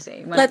now? Let me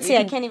see. Let's see.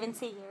 I can't even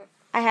see here.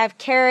 I have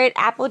carrot,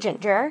 apple,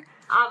 ginger,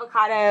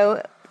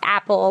 avocado,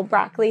 apple,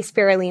 broccoli,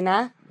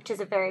 spirulina, which is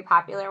a very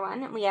popular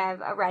one. And we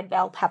have a red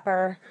bell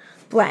pepper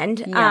blend.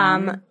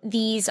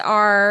 These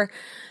are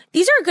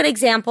a good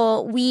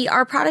example.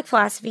 Our product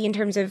philosophy in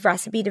terms of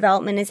recipe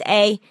development is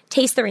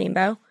taste the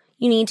rainbow.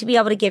 You need to be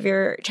able to give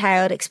your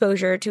child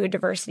exposure to a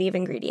diversity of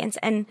ingredients.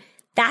 And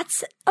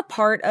that's a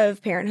part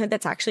of parenthood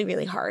that's actually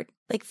really hard.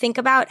 Like, think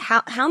about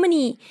how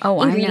many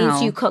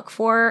ingredients you cook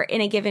for in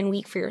a given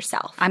week for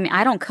yourself. I mean,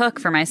 I don't cook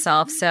for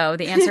myself, so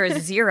the answer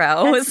is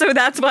 0. So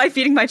that's why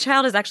feeding my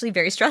child is actually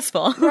very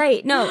stressful.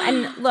 Right. No.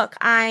 And look,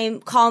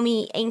 call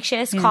me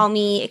anxious, call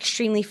me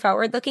extremely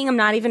forward looking. I'm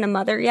not even a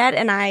mother yet.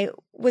 And I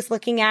was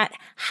looking at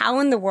how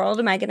in the world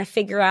am I going to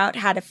figure out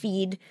how to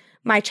feed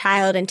my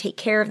child and take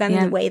care of them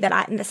in the way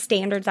that and the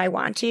standards I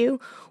want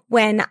to,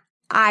 when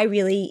I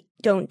really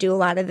don't do a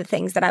lot of the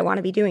things that I want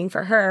to be doing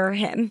for her or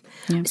him.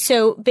 Yeah.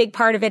 So big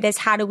part of it is,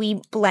 how do we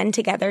blend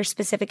together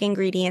specific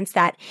ingredients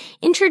that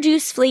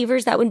introduce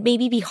flavors that would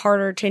maybe be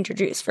harder to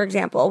introduce? For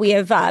example, we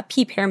have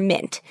pea pear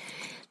mint.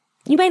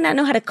 You might not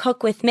know how to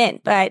cook with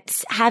mint,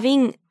 but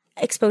having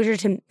exposure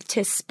to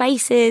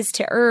spices,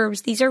 to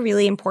herbs, these are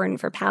really important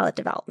for palate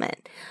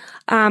development.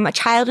 A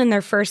child in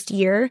their first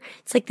year,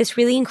 it's like this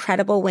really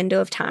incredible window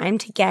of time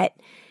to get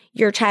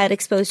your child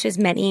exposed to as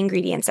many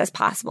ingredients as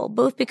possible,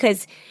 both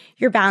because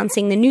you're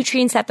balancing the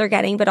nutrients that they're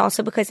getting, but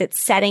also because it's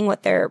setting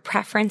what their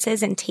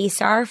preferences and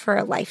tastes are for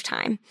a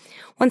lifetime.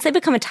 Once they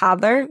become a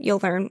toddler,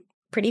 you'll learn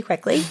pretty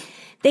quickly,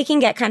 they can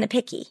get kind of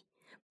picky.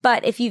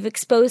 But if you've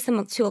exposed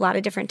them to a lot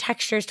of different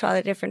textures, to a lot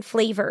of different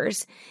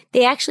flavors,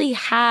 they actually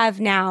have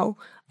now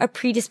a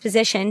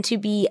predisposition to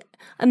be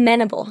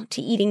amenable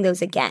to eating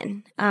those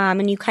again.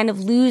 And you kind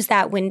of lose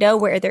that window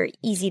where they're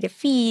easy to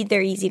feed,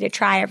 they're easy to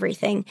try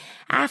everything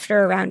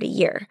after around a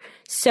year.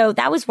 So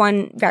that was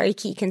one very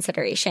key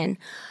consideration.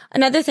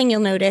 Another thing you'll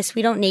notice,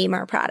 we don't name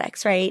our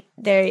products, right?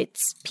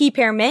 It's pea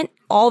pear mint.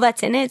 All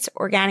that's in it's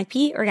organic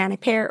pea,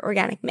 organic pear,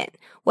 organic mint.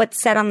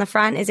 What's said on the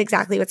front is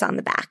exactly what's on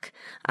the back,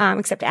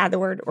 except add the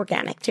word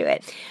organic to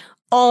it.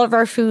 All of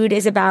our food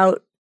is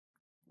about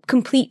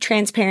complete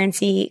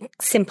transparency,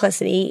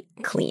 simplicity,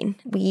 clean.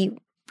 We,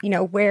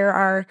 wear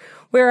our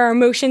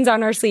emotions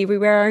on our sleeve. We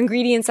wear our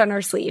ingredients on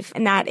our sleeve.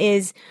 And that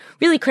is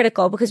really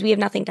critical because we have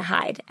nothing to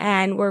hide.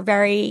 And we're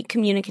very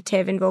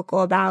communicative and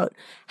vocal about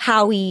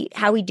how we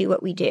do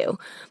what we do.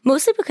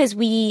 Mostly because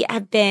we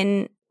have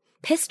been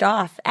pissed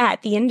off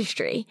at the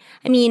industry.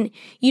 I mean,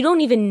 you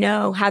don't even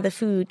know how the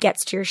food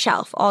gets to your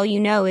shelf. All you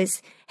know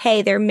is,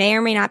 hey, there may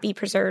or may not be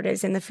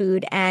preservatives in the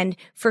food. And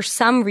for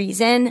some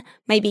reason,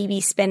 my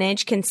baby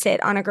spinach can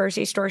sit on a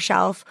grocery store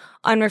shelf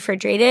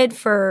unrefrigerated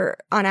for,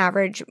 on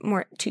average,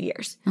 2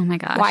 years. Oh my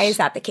gosh. Why is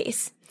that the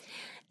case?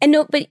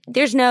 But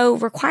there's no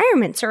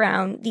requirements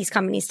around these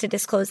companies to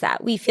disclose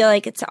that. We feel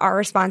like it's our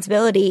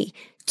responsibility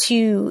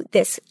to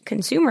this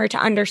consumer to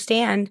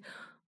understand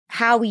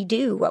how we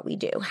do what we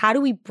do. How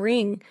do we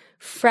bring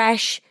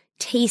fresh,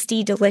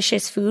 tasty,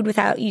 delicious food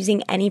without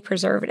using any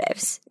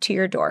preservatives to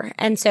your door?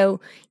 And so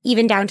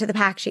even down to the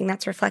packaging,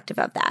 that's reflective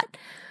of that.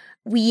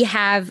 We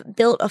have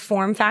built a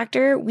form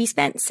factor. We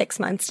spent 6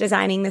 months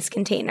designing this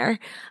container,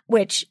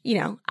 which,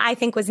 I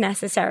think was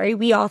necessary.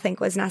 We all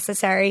think was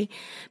necessary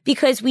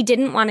because we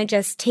didn't want to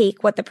just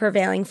take what the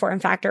prevailing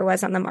form factor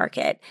was on the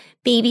market.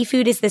 Baby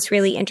food is this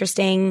really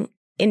interesting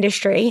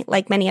industry,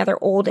 like many other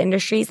old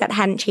industries that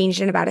hadn't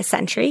changed in about a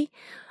century.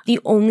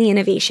 The only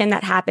innovation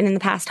that happened in the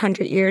past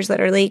 100 years,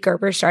 literally,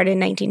 Gerber started in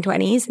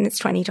 1920s and it's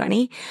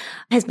 2020,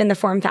 has been the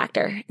form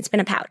factor. It's been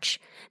a pouch.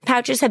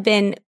 Pouches have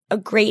been a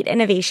great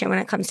innovation when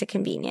it comes to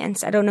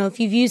convenience. I don't know if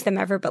you've used them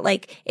ever,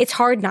 but it's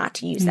hard not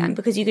to use them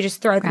because you could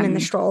just throw them in the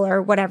stroller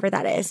or whatever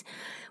that is.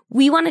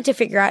 We wanted to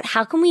figure out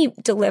how can we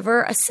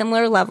deliver a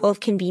similar level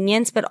of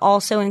convenience, but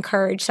also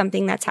encourage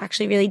something that's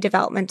actually really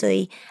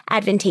developmentally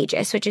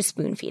advantageous, which is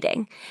spoon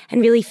feeding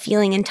and really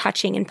feeling and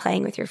touching and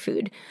playing with your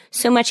food.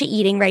 So much of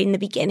eating right in the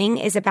beginning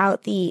is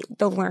about the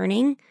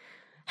learning.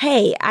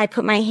 Hey, I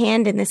put my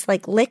hand in this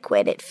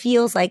liquid. It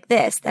feels like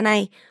this. Then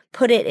I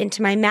put it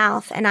into my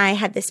mouth and I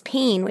had this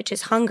pain, which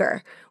is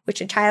hunger,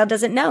 which a child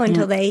doesn't know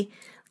until they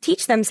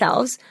teach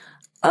themselves.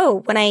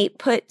 Oh, when I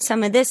put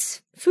some of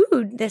this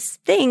food, this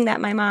thing that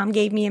my mom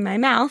gave me in my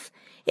mouth,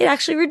 it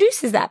actually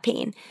reduces that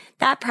pain.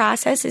 That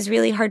process is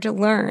really hard to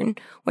learn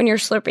when you're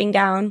slurping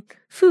down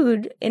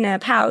food in a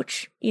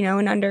pouch, in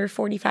under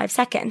 45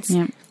 seconds.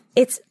 Yeah.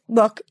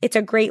 It's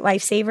a great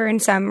lifesaver in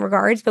some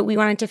regards, but we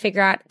wanted to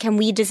figure out, can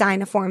we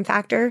design a form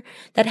factor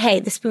that, hey,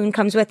 the spoon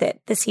comes with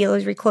it. The seal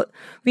is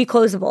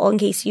reclosable in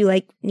case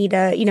you need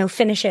to,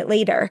 finish it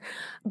later,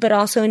 but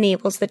also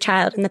enables the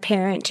child and the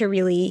parent to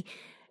really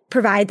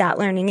provide that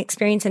learning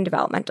experience and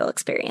developmental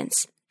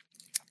experience.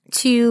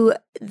 To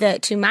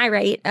my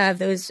right of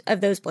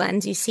those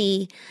blends, you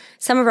see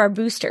some of our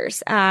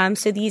boosters.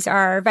 So these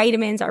are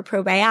vitamins, our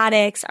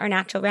probiotics, our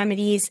natural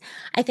remedies.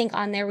 I think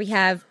on there we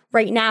have,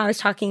 right now I was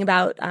talking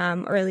about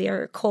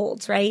earlier,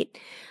 colds, right?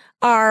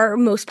 Our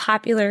most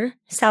popular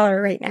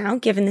seller right now,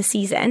 given the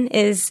season,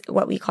 is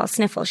what we call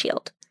Sniffle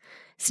Shield.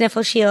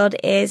 Sniffle Shield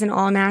is an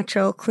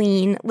all-natural,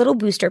 clean little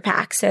booster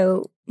pack.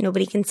 So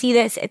nobody can see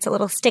this. It's a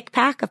little stick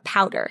pack of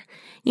powder.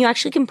 You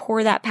actually can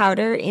pour that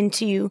powder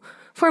into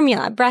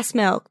formula, breast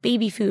milk,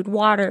 baby food,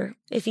 water,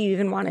 if you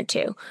even wanted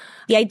to.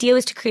 The idea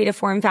was to create a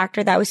form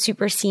factor that was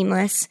super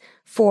seamless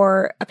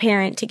for a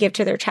parent to give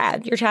to their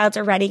child. Your child's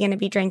already going to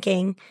be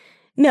drinking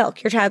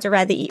milk. Your child's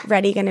already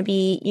going to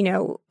be,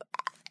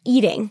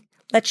 eating.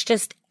 Let's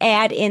just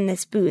add in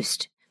this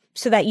boost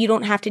so that you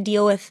don't have to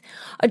deal with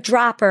a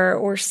dropper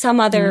or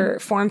some other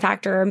form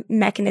factor or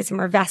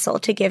mechanism or vessel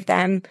to give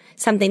them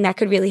something that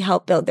could really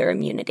help build their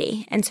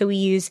immunity. And so we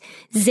use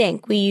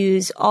zinc, we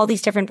use all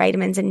these different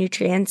vitamins and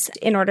nutrients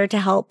in order to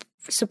help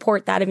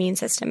support that immune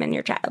system in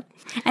your child.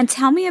 And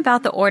tell me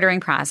about the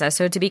ordering process.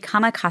 So to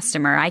become a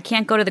customer, I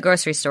can't go to the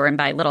grocery store and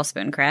buy Little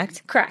Spoon,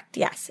 correct? Correct,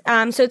 yes.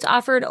 So it's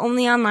offered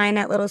only online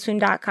at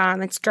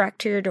littlespoon.com. It's direct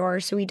to your door,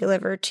 so we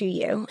deliver to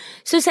you.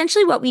 So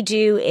essentially what we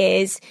do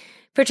is,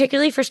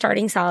 particularly for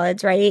starting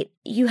solids, right?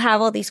 You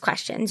have all these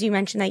questions. You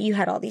mentioned that you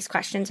had all these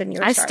questions and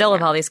I still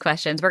have all these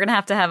questions. We're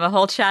going to have a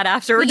whole chat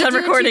after we're done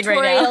recording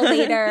right now.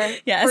 Later,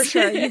 yes. For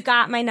sure. You've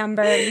got my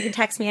number. You can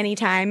text me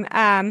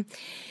anytime.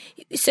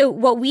 So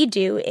what we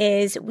do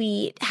is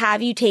we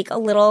have you take a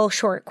little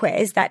short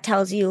quiz that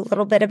tells you a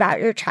little bit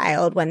about your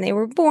child, when they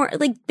were born,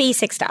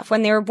 basic stuff.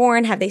 When they were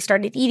born, have they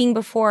started eating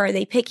before? Are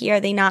they picky? Are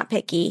they not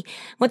picky?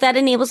 What that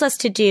enables us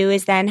to do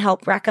is then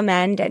help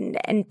recommend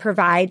and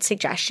provide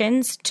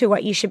suggestions to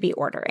what you should be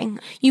ordering.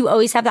 You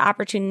always have the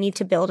opportunity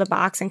to build a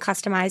box and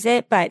customize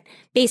it, but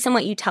based on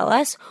what you tell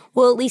us,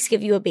 we'll at least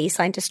give you a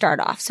baseline to start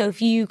off. So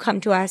if you come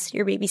to us,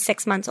 your baby's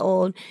 6 months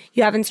old,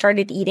 you haven't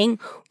started eating,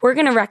 we're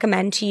going to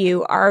recommend to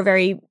you our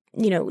very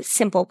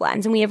simple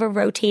blends. And we have a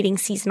rotating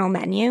seasonal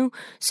menu,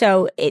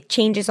 so it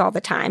changes all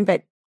the time.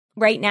 But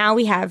right now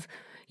we have,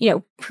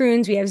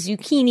 prunes, we have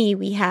zucchini,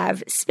 we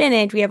have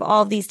spinach, we have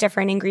all of these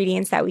different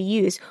ingredients that we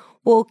use.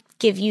 We'll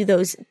give you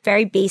those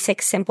very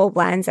basic, simple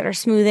blends that are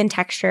smooth in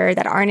texture,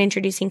 that aren't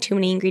introducing too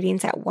many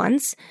ingredients at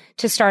once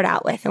to start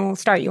out with. And we'll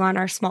start you on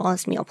our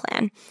smallest meal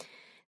plan.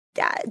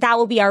 That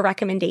will be our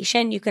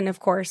recommendation. You can, of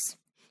course,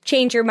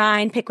 change your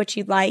mind, pick what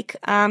you'd like,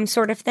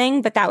 sort of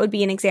thing. But that would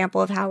be an example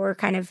of how we're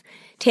kind of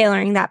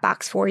tailoring that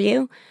box for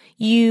you.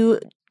 You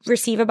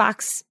receive a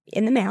box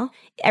in the mail.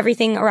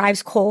 Everything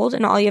arrives cold,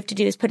 and all you have to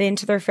do is put it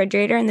into the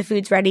refrigerator, and the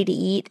food's ready to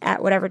eat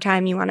at whatever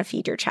time you want to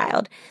feed your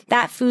child.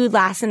 That food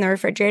lasts in the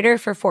refrigerator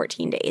for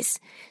 14 days.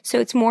 So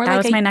it's more that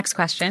was my next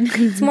question.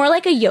 It's more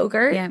like a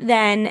yogurt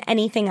than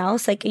anything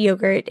else. Like a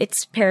yogurt,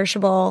 it's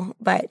perishable,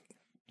 but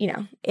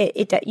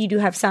you do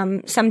have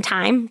some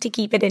time to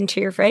keep it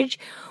into your fridge.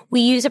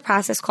 We use a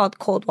process called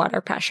cold water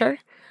pressure.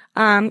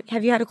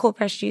 Have you had a cold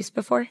pressed juice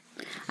before?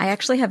 I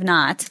actually have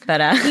not,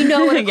 but you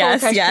know what a cold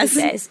pressed yes.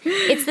 juice is.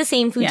 It's the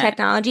same food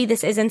technology.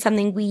 This isn't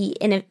something we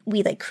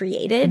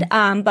created,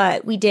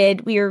 but we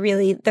were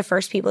really the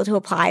first people to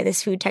apply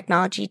this food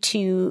technology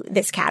to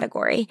this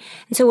category.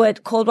 And so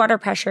what cold water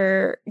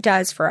pressure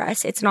does for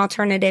us, it's an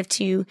alternative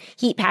to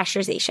heat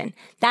pasteurization.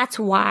 That's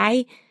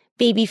why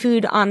baby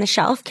food on the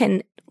shelf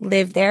can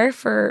live there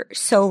for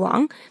so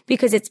long,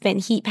 because it's been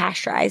heat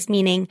pasteurized,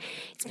 meaning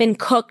it's been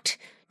cooked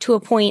to a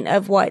point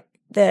of what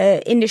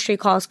the industry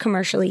calls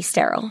commercially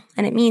sterile.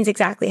 And it means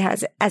exactly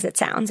as it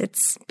sounds.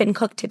 It's been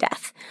cooked to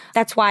death.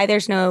 That's why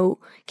there's no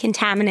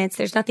contaminants.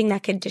 There's nothing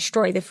that could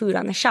destroy the food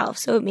on the shelf.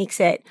 So it makes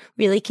it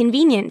really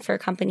convenient for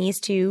companies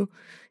to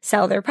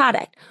sell their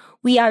product.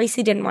 We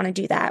obviously didn't want to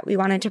do that. We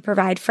wanted to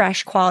provide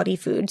fresh, quality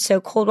food.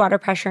 So cold water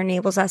pressure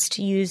enables us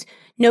to use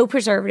no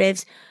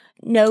preservatives,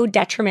 no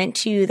detriment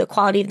to the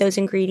quality of those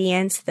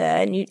ingredients,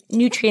 the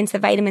nutrients, the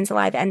vitamins, the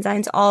live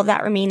enzymes, all of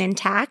that remain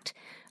intact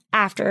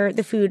after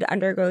the food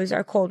undergoes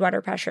our cold water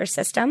pressure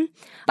system.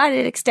 But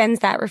it extends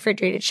that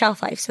refrigerated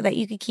shelf life so that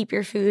you could keep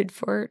your food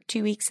for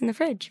 2 weeks in the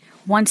fridge.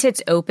 Once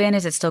it's open,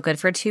 is it still good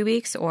for 2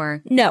 weeks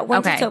or? No,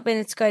 once it's open,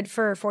 it's good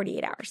for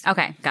 48 hours.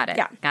 Okay, got it.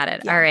 Yeah. Got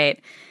it. Yeah. All right.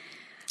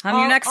 I'm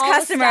your next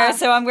customer,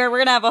 so we're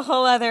going to have a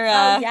whole other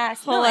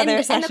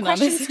session and the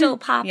questions still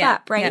pop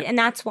up, right? Yeah. And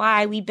that's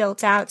why we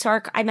built out. So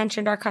I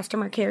mentioned our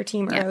customer care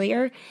team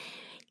earlier.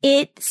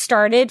 It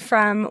started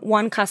from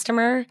one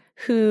customer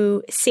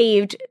who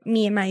saved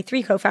me and my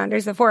 3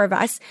 co-founders, the 4 of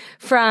us,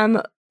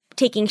 from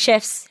taking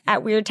shifts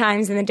at weird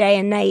times in the day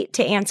and night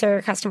to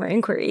answer customer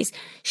inquiries.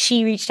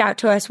 She reached out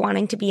to us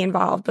wanting to be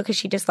involved because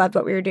she just loved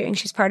what we were doing.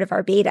 She's part of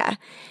our beta.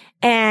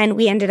 And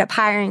we ended up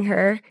hiring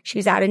her. She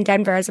was out in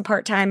Denver as a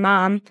part-time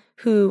mom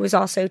who was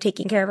also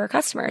taking care of our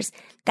customers.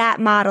 That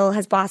model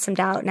has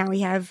blossomed out. Now we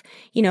have,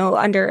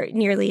 under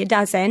nearly a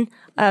dozen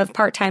of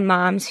part-time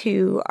moms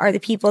who are the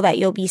people that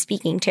you'll be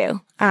speaking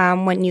to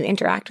when you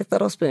interact with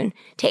Little Spoon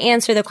to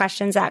answer the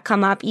questions that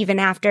come up even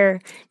after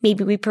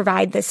maybe we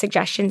provide the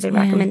suggestions and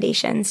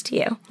recommendations to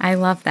you. I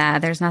love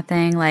that. There's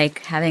nothing like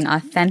having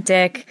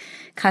authentic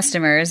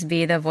customers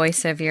be the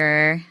voice of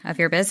your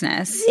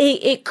business.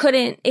 It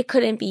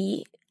couldn't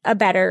be a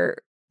better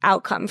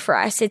outcome for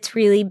us. It's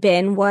really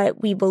been what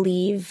we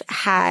believe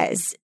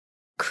has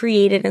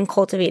created and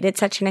cultivated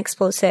such an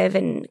explosive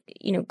and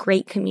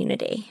great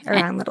community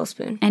around Little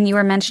Spoon. And you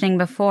were mentioning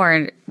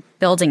before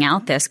building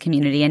out this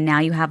community, and now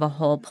you have a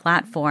whole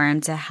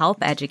platform to help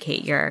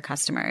educate your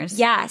customers.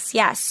 Yes.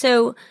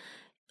 So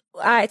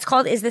it's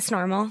called Is This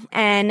Normal?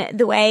 And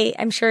the way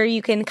I'm sure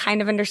you can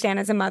kind of understand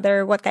as a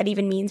mother what that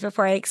even means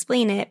before I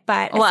explain it.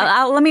 But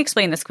let me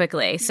explain this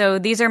quickly. So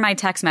these are my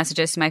text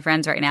messages to my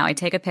friends right now. I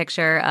take a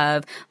picture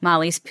of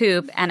Molly's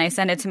poop and I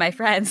send it to my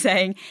friend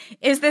saying,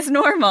 "Is this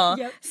normal?"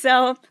 Yep.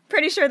 So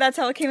pretty sure that's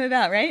how it came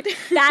about, right?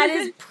 That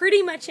is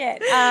pretty much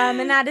it.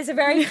 And that is a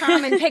very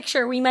common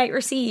picture we might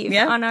receive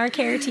on our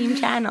care team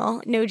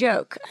channel. No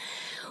joke.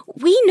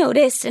 We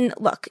noticed, and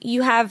look,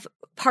 you have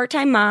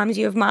part-time moms,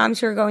 you have moms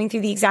who are going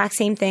through the exact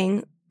same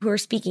thing who are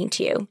speaking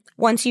to you.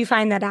 Once you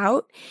find that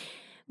out,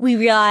 we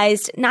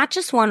realized not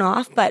just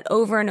one-off, but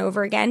over and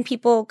over again,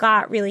 people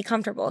got really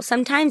comfortable.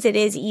 Sometimes it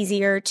is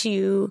easier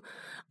to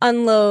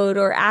unload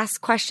or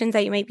ask questions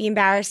that you might be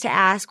embarrassed to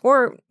ask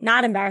or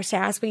not embarrassed to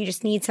ask, but you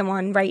just need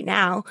someone right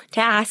now to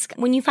ask.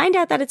 When you find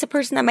out that it's a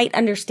person that might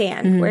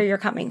understand where you're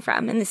coming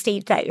from and the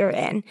state that you're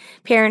in.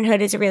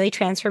 Parenthood is a really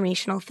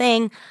transformational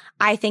thing.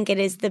 I think it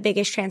is the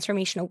biggest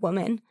transformation a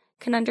woman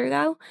can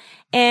undergo.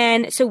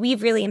 And so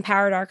we've really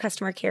empowered our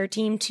customer care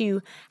team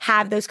to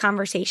have those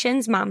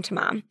conversations mom to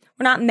mom.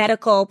 We're not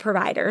medical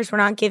providers. We're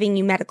not giving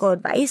you medical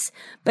advice,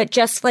 but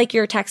just like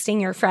you're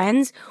texting your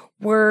friends,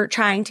 we're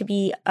trying to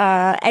be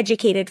an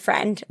educated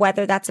friend,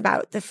 whether that's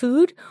about the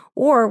food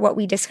or what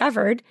we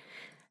discovered,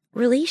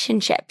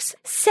 relationships,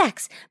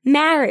 sex,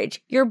 marriage,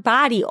 your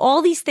body,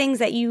 all these things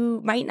that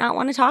you might not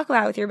want to talk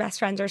about with your best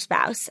friends or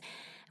spouse.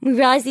 We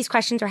realized these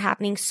questions are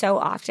happening so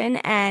often,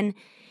 and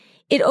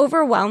it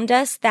overwhelmed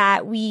us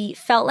that we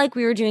felt like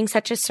we were doing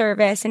such a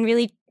service and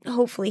really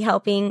hopefully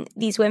helping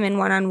these women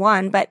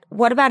one-on-one. But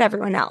what about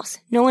everyone else?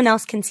 No one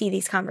else can see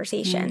these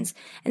conversations.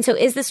 And so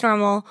Is This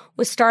Normal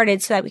was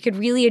started so that we could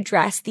really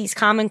address these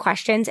common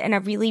questions in a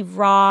really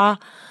raw,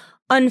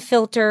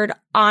 unfiltered,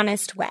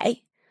 honest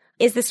way.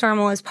 Is This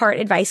Normal is part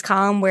advice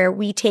column where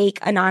we take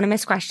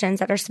anonymous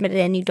questions that are submitted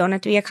in. You don't have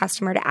to be a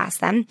customer to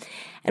ask them,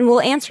 and we'll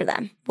answer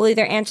them. We'll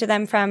either answer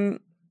them from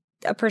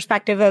a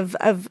perspective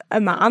of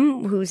a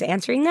mom who's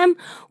answering them,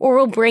 or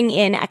we'll bring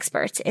in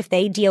experts if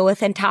they deal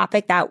with a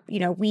topic that,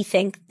 we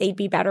think they'd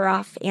be better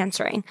off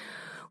answering.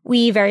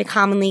 We very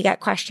commonly get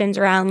questions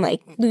around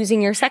like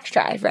losing your sex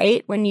drive,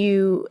 right?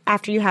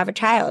 After you have a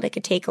child, it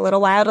could take a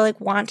little while to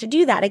want to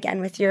do that again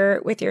with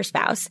your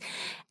spouse.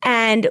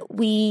 And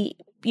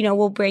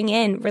we'll bring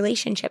in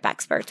relationship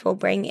experts. We'll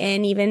bring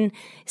in even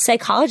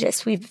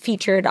psychologists we've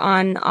featured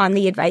on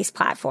the advice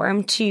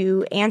platform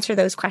to answer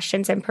those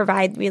questions and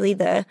provide really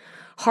the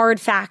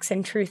hard facts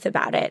and truth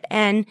about it.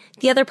 And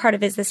the other part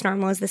of Is This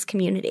Normal is this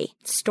community,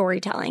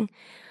 storytelling.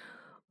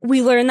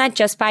 we learned that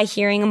just by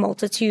hearing a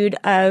multitude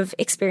of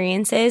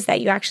experiences that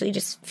you actually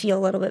just feel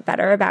a little bit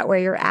better about where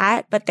you're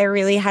at. But there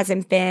really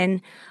hasn't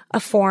been a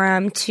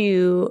forum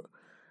to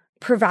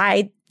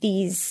provide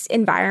these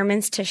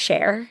environments to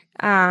share.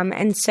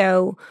 And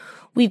so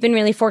we've been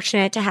really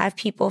fortunate to have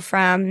people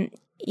from,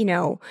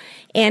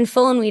 Anne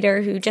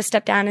Fullenweeder, who just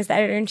stepped down as the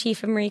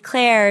editor-in-chief of Marie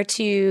Claire,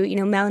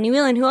 to, Melanie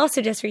Whelan, who also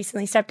just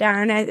recently stepped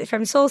down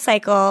from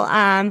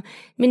SoulCycle,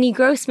 Minnie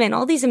Grossman,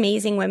 all these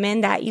amazing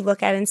women that you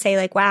look at and say,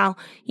 like, wow,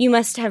 you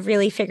must have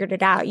really figured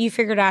it out. You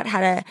figured out how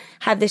to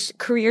have this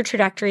career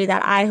trajectory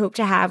that I hope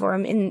to have, or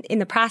I'm in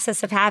the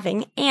process of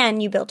having,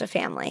 and you built a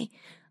family.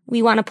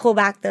 We want to pull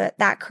back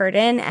that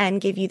curtain and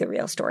give you the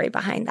real story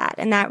behind that.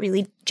 And that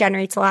really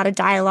generates a lot of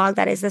dialogue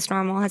that Is This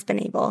Normal has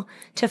been able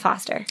to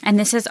foster. And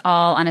this is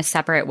all on a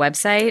separate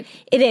website?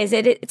 It is.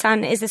 It's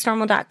on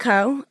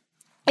isthisnormal.co.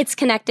 It's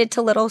connected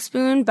to Little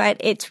Spoon, but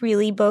it's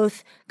really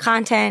both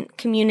content,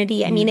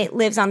 community. I mean, it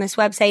lives on this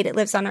website. It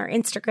lives on our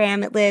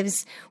Instagram.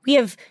 We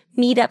have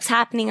meetups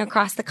happening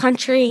across the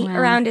country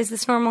around Is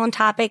This Normal and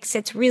topics.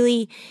 It's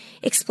really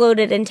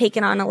exploded and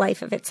taken on a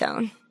life of its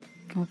own.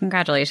 Well,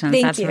 congratulations.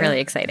 Thank That's you. really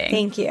exciting.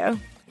 Thank you.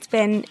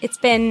 It's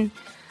been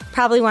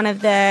probably one of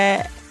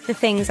the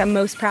things I'm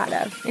most proud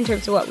of in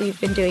terms of what we've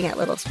been doing at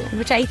Little Spoon,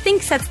 which I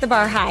think sets the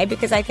bar high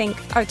because I think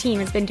our team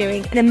has been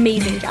doing an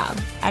amazing job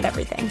at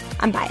everything.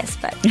 I'm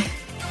biased, but.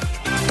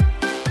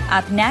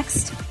 Up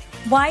next,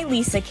 why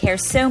Lisa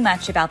cares so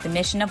much about the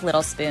mission of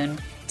Little Spoon,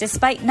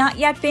 despite not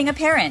yet being a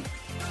parent.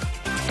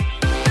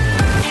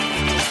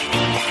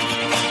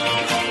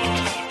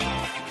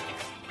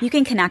 You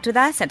can connect with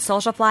us at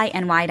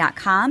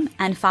socialflyny.com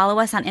and follow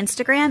us on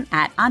Instagram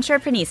at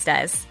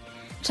Entreprenistas.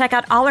 Check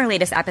out all our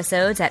latest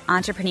episodes at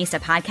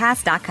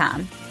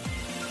entreprenistapodcast.com.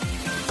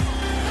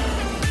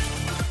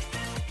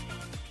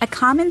 A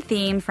common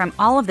theme from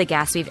all of the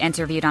guests we've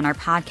interviewed on our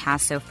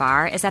podcast so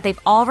far is that they've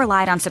all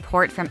relied on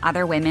support from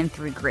other women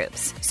through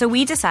groups. So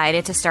we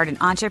decided to start an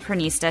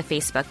Entreprenista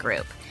Facebook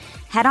group.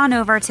 Head on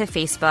over to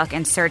Facebook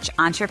and search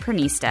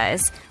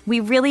Entreprenistas. We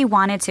really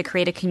wanted to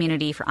create a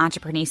community for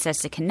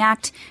entreprenistas to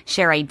connect,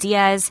 share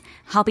ideas,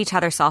 help each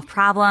other solve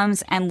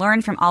problems, and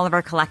learn from all of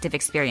our collective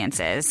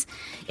experiences.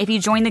 If you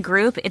join the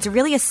group, it's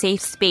really a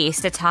safe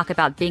space to talk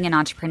about being an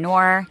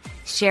entrepreneur,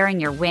 sharing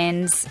your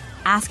wins,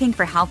 asking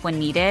for help when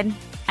needed,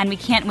 and we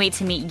can't wait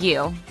to meet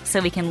you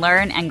so we can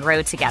learn and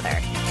grow together.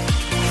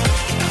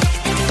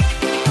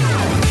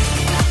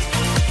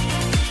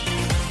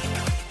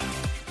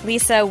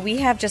 Lisa, we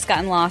have just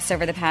gotten lost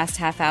over the past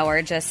half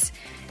hour just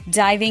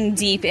diving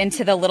deep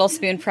into the Little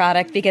Spoon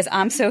product because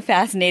I'm so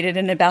fascinated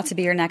and about to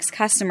be your next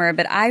customer.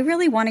 But I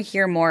really want to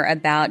hear more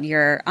about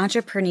your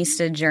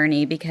Entreprenista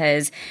journey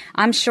because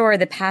I'm sure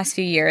the past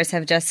few years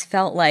have just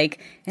felt like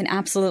an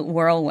absolute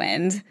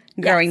whirlwind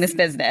growing this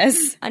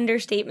business.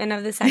 Understatement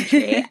of the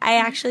century. I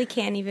actually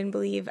can't even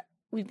believe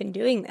we've been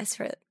doing this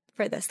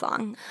for this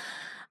long.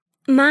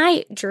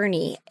 My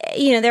journey,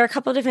 there are a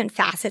couple different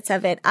facets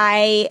of it.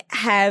 I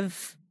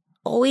have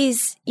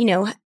always,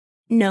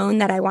 known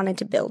that I wanted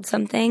to build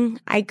something.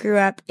 I grew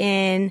up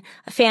in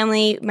a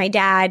family. My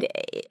dad,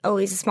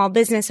 always a small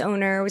business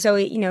owner, was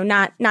always,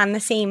 not in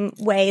the same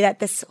way that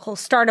this whole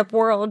startup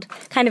world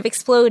kind of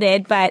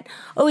exploded, but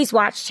always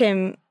watched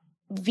him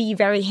be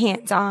very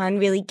hands-on,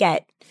 really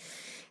get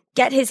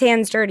his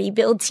hands dirty,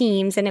 build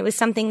teams. And it was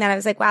something that I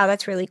was like, wow,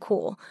 that's really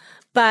cool.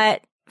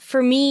 But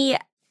for me,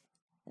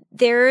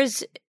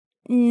 there's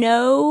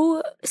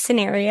no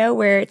scenario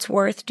where it's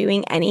worth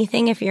doing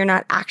anything if you're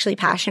not actually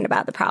passionate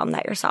about the problem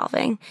that you're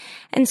solving.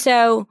 And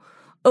so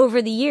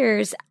over the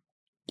years,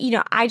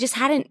 I just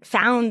hadn't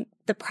found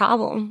the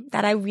problem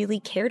that I really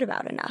cared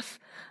about enough.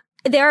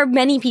 There are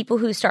many people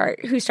who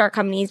start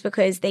companies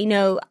because they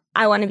know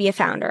I want to be a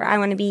founder. I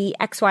want to be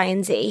X, Y,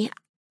 and Z.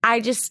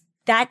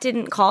 That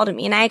didn't call to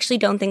me. And I actually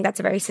don't think that's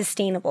a very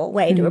sustainable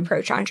way to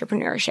approach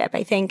entrepreneurship.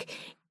 I think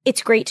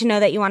it's great to know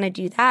that you want to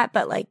do that,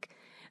 but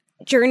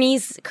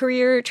journeys,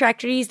 career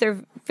trajectories,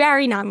 they're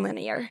very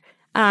nonlinear.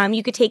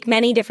 You could take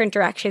many different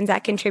directions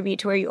that contribute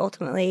to where you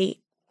ultimately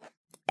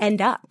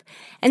end up.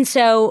 And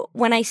so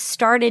when I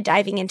started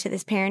diving into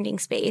this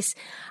parenting space,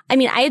 I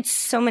had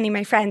so many of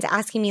my friends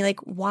asking me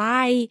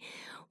why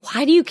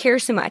do you care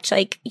so much?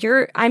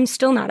 I'm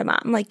still not a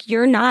mom.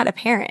 You're not a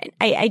parent.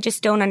 I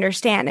just don't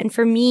understand. And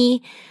for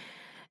me,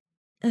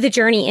 the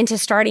journey into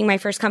starting my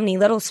first company,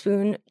 Little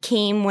Spoon,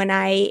 came when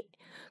I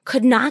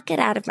could not get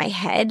out of my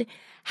head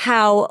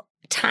how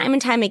time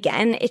and time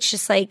again, it's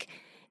just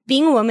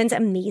being a woman's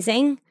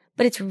amazing,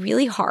 but it's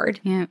really hard.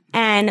 Yeah.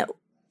 And,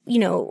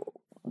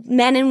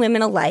 men and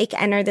women alike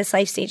enter this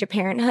life stage of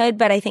parenthood,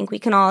 but I think we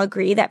can all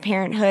agree that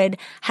parenthood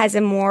has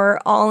a more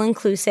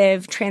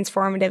all-inclusive,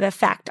 transformative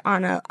effect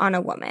on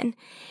a woman.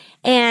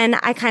 And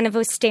I kind of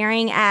was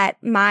staring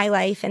at my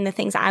life and the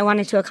things I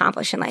wanted to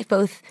accomplish in life.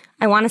 Both,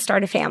 I want to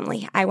start a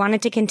family. I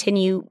wanted to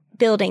continue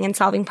building and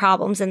solving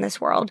problems in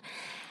this world.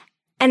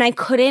 And I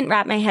couldn't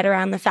wrap my head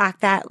around the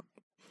fact that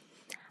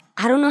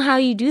I don't know how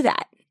you do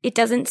that. It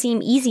doesn't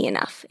seem easy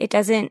enough. It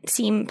doesn't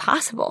seem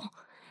possible.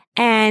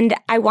 And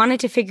I wanted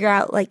to figure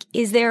out,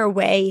 is there a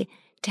way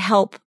to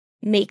help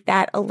make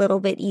that a little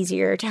bit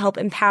easier, to help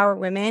empower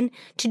women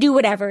to do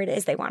whatever it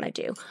is they want to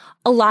do.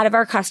 A lot of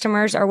our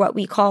customers are what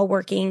we call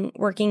working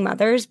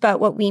mothers, but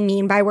what we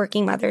mean by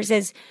working mothers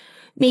is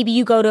maybe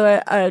you go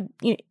to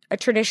a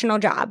traditional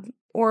job,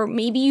 or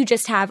maybe you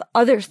just have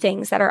other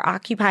things that are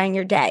occupying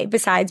your day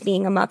besides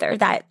being a mother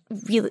that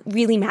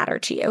really matter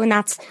to you. And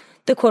that's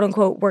the quote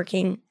unquote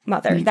working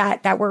mother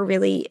that we're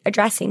really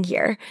addressing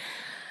here.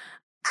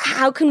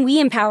 How can we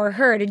empower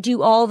her to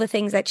do all the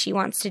things that she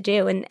wants to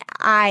do? And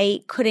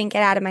I couldn't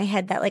get out of my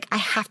head that, like, I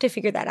have to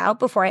figure that out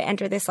before I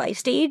enter this life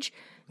stage.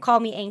 Call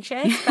me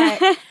anxious, but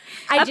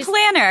I'm a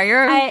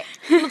planner.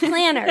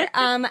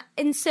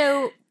 And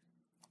so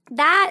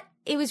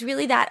it was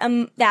really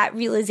that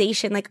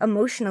realization, like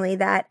emotionally,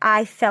 that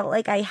I felt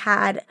like I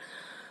had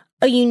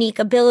a unique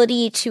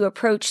ability to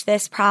approach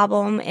this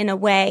problem in a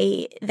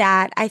way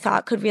that I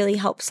thought could really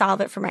help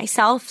solve it for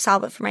myself,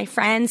 solve it for my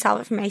friends,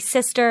 solve it for my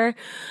sister.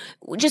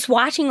 Just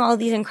watching all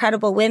these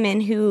incredible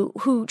women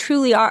who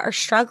truly are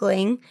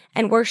struggling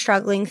and were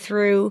struggling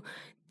through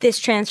this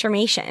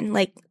transformation.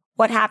 Like,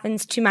 what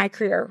happens to my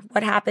career?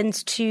 What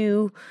happens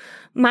to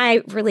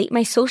my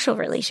social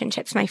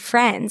relationships, my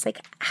friends?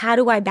 Like, how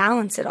do I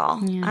balance it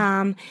all?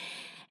 Yeah.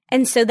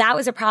 And so that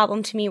was a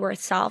problem to me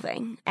worth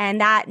solving. And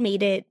that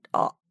made it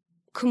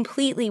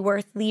completely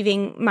worth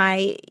leaving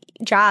my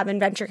job in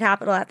venture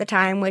capital at the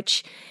time,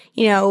 which,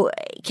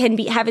 can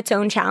have its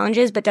own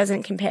challenges, but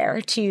doesn't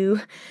compare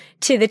to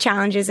the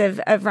challenges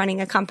of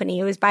running a company.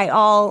 It was by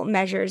all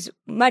measures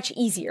much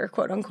easier,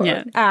 quote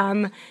unquote.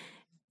 Yeah.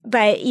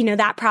 But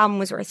that problem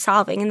was worth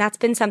solving. And that's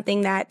been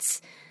something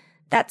that's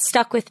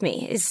stuck with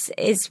me is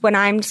when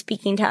I'm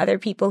speaking to other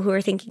people who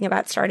are thinking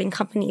about starting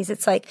companies.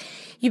 It's like,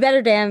 you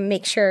better damn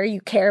make sure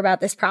you care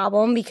about this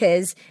problem,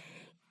 because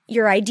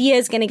your idea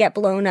is going to get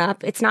blown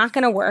up. It's not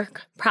going to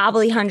work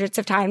probably hundreds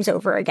of times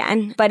over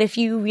again. But if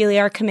you really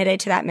are committed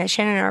to that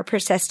mission and are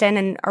persistent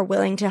and are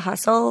willing to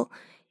hustle,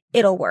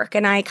 it'll work.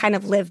 And I kind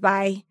of live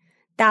by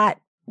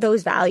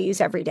those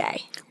values every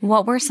day.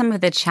 What were some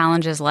of the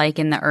challenges like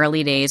in the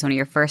early days when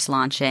you're first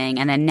launching?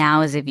 And then now,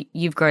 as if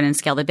you've grown and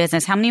scaled the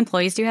business, how many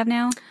employees do you have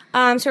now?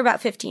 So we're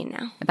about 15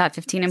 now. About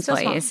 15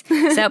 employees.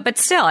 But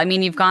still,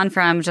 you've gone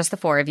from just the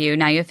 4 of you.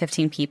 Now you have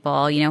 15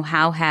 people.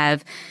 How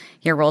have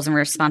your roles and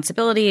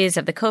responsibilities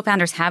of the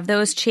co-founders, have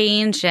those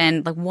changed?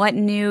 And like, what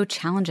new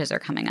challenges are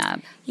coming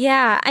up?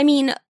 Yeah.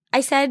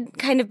 I said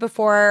kind of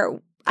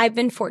before, I've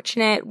been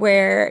fortunate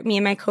where me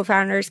and my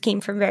co-founders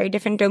came from very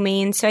different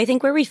domains. So I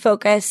think where we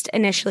focused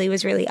initially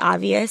was really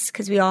obvious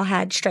because we all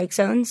had strike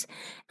zones.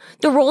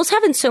 The roles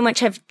haven't so much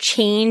have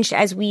changed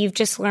as we've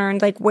just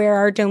learned like where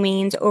our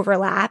domains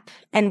overlap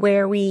and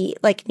where we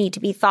like need to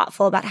be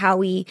thoughtful about how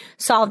we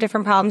solve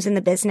different problems in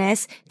the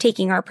business,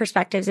 taking our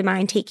perspectives in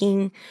mind,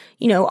 taking,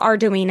 our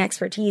domain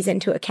expertise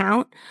into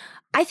account.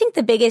 I think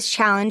the biggest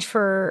challenge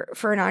for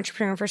an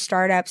entrepreneur, for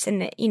startups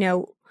and,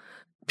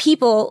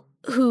 people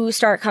who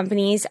start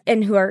companies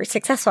and who are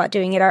successful at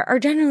doing it are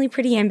generally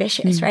pretty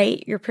ambitious,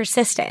 right? You're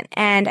persistent.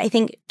 And I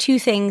think 2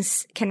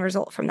 things can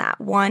result from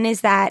that. One is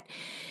that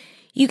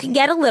you can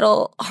get a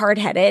little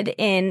hard-headed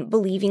in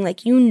believing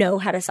like you know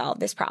how to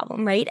solve this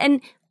problem, right? And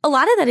a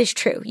lot of that is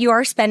true. You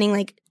are spending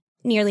like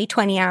nearly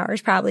 20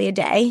 hours probably a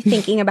day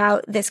thinking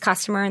about this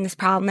customer and this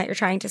problem that you're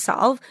trying to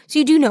solve. So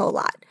you do know a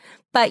lot,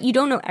 but you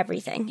don't know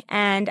everything.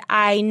 And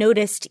I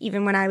noticed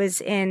even when I was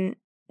in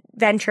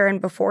venture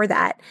and before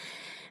that,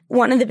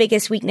 one of the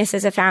biggest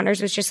weaknesses of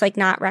founders was just like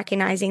not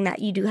recognizing that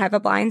you do have a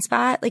blind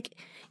spot. Like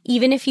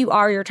even if you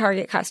are your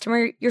target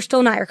customer, you're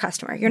still not your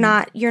customer.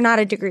 You're not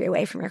a degree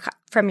away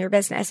from your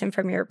business and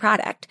from your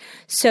product.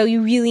 So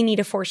you really need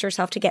to force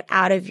yourself to get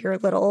out of your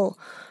little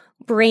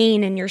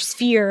brain and your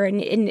sphere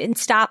and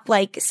stop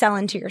like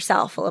selling to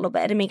yourself a little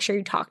bit and make sure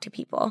you talk to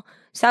people.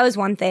 So that was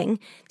one thing.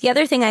 The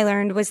other thing I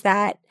learned was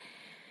that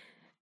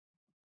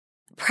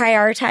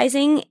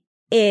prioritizing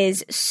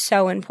is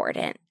so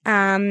important.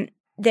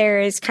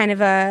 There is kind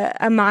of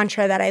a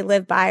mantra that I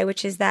live by,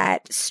 which is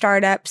that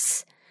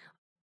startups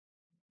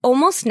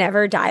almost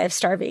never die of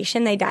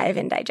starvation. They die of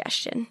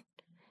indigestion,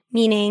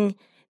 meaning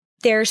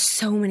there's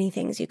so many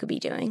things you could be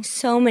doing,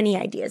 so many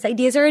ideas.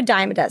 Ideas are a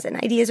dime a dozen.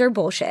 Ideas are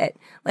bullshit.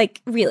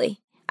 Like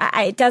really,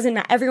 it doesn't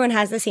matter. Everyone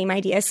has the same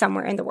idea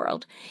somewhere in the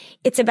world.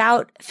 It's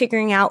about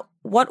figuring out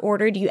what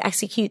order do you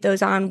execute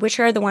those on? Which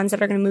are the ones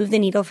that are going to move the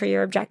needle for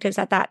your objectives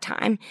at that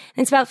time?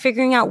 And it's about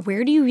figuring out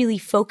where do you really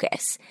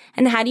focus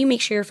and how do you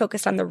make sure you're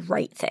focused on the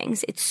right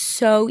things? It's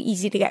so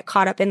easy to get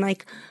caught up in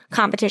like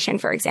competition,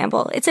 for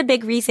example. It's a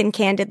big reason,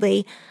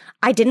 candidly,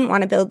 I didn't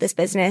want to build this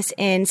business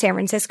in San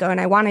Francisco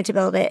and I wanted to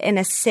build it in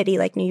a city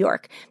like New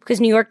York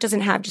because New York doesn't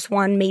have just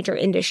one major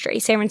industry.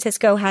 San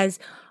Francisco has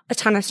a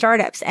ton of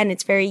startups and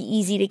it's very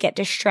easy to get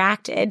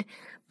distracted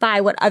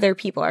by what other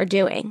people are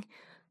doing.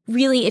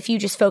 Really, if you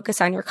just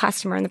focus on your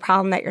customer and the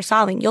problem that you're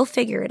solving, you'll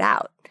figure it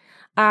out.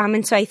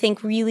 And so I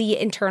think really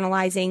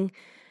internalizing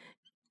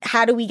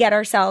how do we get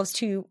ourselves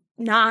to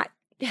not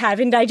have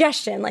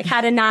indigestion, like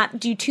how to not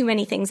do too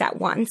many things at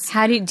once.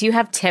 Do you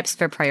have tips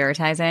for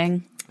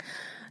prioritizing?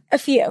 A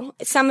few.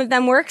 Some of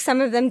them work,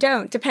 some of them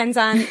don't. Depends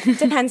on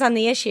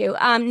the issue.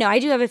 No, I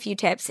do have a few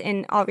tips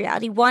in all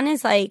reality. One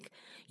is like,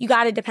 you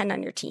got to depend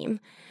on your team.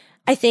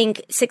 I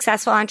think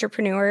successful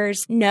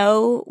entrepreneurs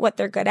know what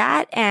they're good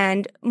at,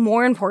 and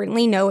more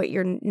importantly, know what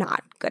you're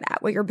not good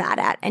at, what you're bad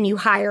at, and you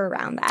hire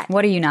around that.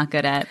 What are you not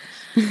good at?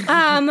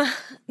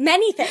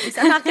 Many things.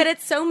 I'm not good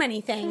at so many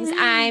things.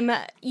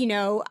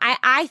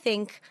 I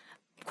think,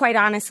 quite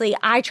honestly,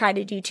 I try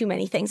to do too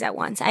many things at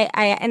once.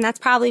 And that's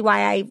probably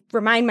why I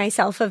remind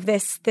myself of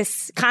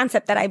this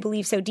concept that I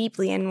believe so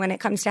deeply in when it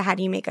comes to how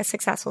do you make a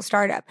successful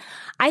startup.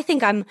 I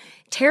think I'm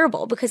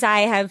terrible because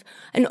I have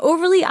an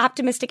overly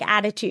optimistic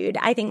attitude.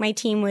 I think my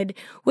team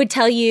would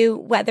tell you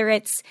whether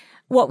it's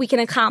what we can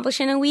accomplish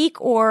in a week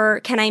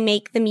or can I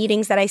make the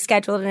meetings that I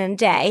scheduled in a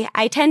day.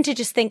 I tend to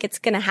just think it's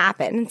going to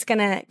happen. It's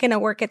going to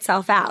work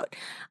itself out.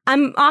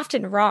 I'm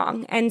often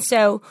wrong. And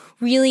so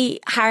really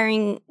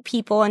hiring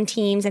people and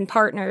teams and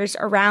partners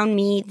around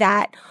me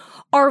that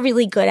are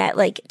really good at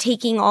like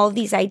taking all of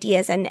these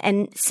ideas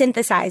and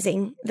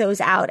synthesizing those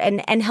out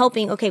and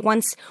helping, okay,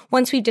 once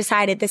we've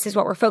decided this is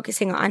what we're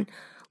focusing on,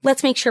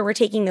 let's make sure we're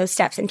taking those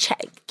steps and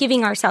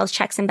giving ourselves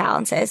checks and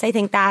balances. I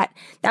think that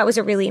was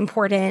a really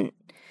important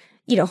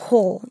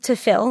hole to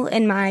fill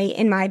in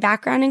my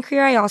background and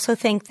career. I also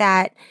think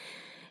that,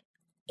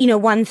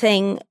 one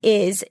thing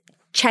is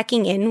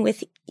checking in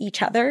with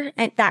each other,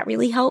 and that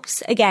really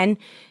helps. Again,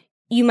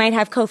 you might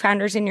have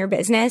co-founders in your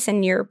business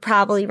and you're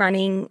probably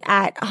running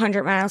at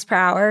 100 miles per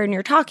hour and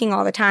you're talking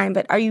all the time,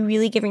 but are you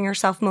really giving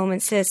yourself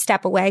moments to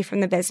step away from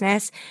the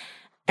business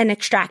and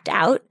extract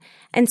out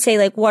and say,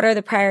 like, what are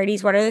the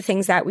priorities? What are the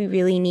things that we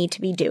really need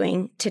to be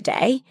doing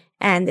today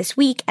and this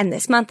week and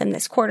this month and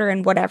this quarter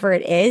and whatever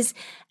it is,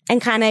 and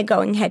kind of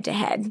going head to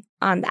head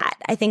on that.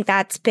 I think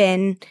that's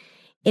been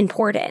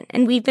important.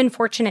 And we've been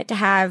fortunate to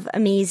have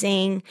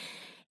amazing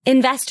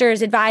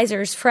investors,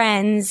 advisors,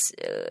 friends,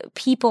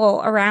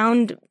 people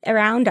around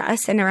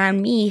us and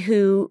around me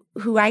who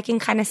I can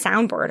kind of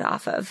soundboard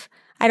off of.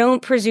 I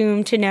don't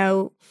presume to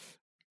know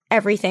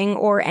everything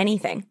or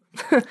anything.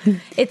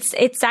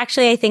 It's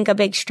actually, I think, a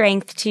big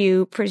strength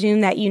to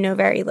presume that you know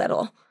very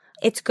little.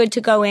 It's good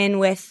to go in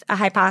with a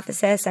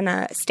hypothesis and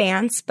a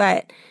stance,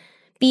 but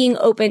being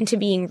open to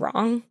being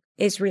wrong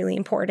is really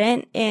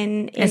important.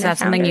 Is that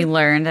something you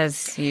learned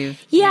as you?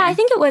 Yeah, I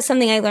think it was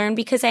something I learned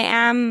because I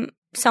am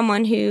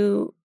someone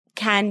who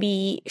can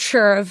be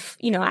sure of,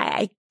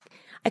 I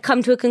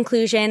come to a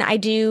conclusion. I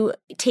do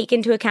take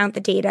into account the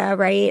data,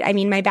 right? I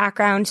mean, my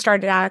background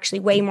started out actually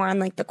way more on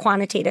like the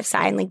quantitative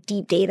side, like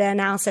deep data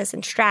analysis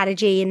and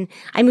strategy. And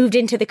I moved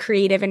into the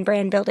creative and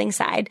brand building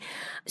side.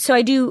 So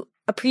I do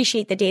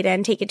appreciate the data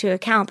and take it to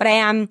account. But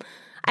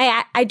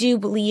I do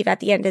believe at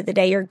the end of the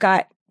day, your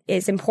gut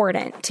is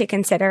important to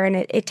consider and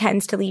it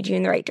tends to lead you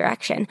in the right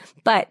direction.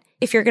 But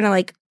if you're going to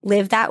like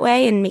live that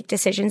way and make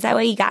decisions that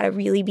way, you got to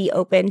really be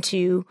open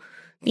to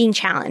being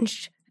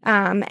challenged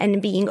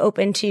and being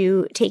open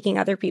to taking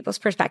other people's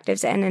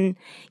perspectives in. And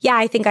yeah,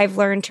 I think I've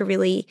learned to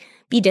really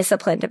be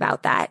disciplined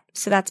about that.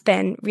 So that's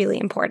been really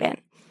important.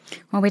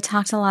 Well, we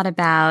talked a lot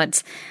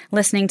about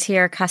listening to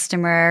your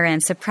customer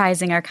and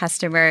surprising our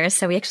customers.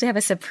 So we actually have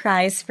a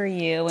surprise for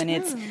you, and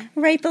it's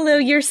right below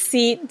your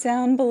seat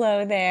down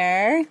below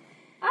there.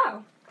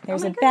 Oh.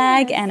 There's a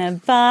bag and a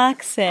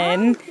box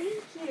and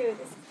thank you.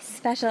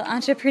 special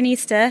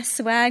Entreprenista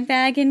swag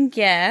bag and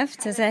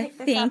gift as a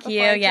thank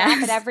you. Yeah.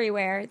 Drop it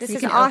everywhere. This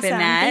is can awesome. open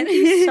that. Thank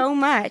you so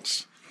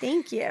much.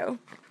 Thank you.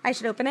 I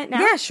should open it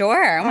now? Yeah,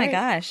 sure. Oh my right.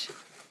 gosh.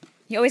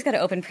 You always got to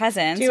open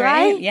presents, Do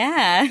right? I?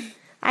 Yeah.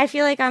 I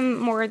feel like I'm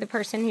more the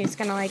person who's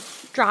going to like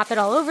drop it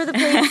all over the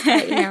place,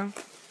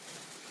 but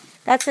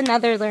that's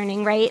another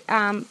learning, right?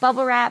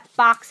 Bubble wrap,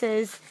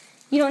 boxes.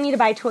 You don't need to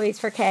buy toys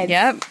for kids.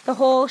 Yep. The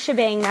whole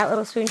shebang that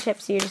Little Spoon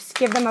ships you. Just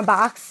give them a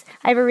box.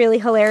 I have a really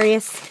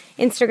hilarious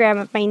Instagram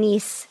of my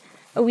niece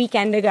a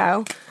weekend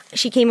ago.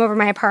 She came over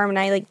my apartment.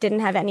 I didn't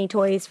have any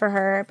toys for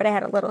her, but I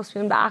had a Little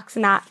Spoon box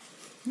and that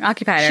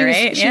occupied her,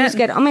 right? She was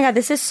good. Oh my God,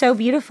 this is so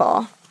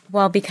beautiful.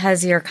 Well,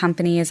 because your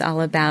company is all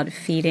about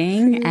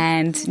feeding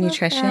and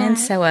nutrition, that.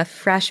 So a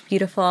fresh,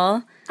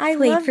 beautiful I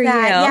plate love for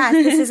that. you.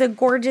 Yes, this is a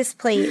gorgeous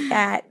plate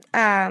that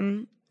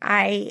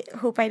I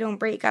hope I don't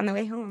break on the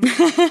way home.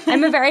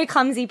 I'm a very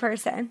clumsy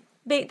person.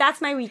 That's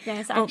my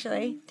weakness,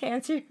 actually, to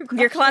answer your question.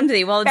 You're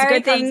clumsy. Well, it's Very a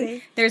good thing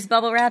clumsy. there's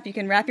bubble wrap. You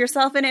can wrap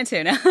yourself in it,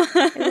 too. No?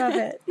 I love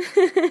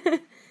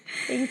it.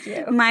 Thank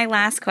you. My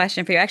last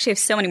question for you. I actually have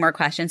so many more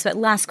questions, but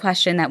last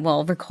question that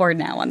we'll record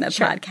now on the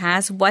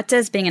podcast. What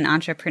does being an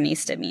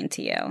entreprenista mean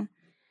to you?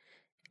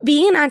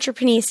 Being an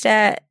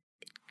entreprenista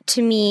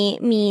to me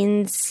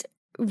means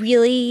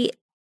really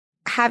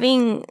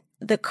having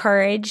the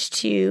courage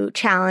to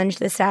challenge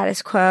the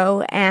status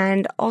quo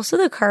and also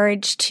the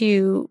courage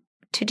to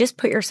just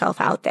put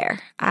yourself out there.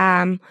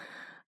 A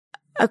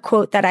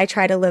quote that I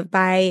try to live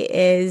by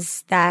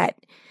is that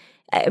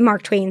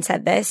Mark Twain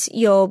said this: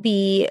 you'll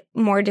be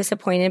more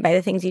disappointed by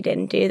the things you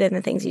didn't do than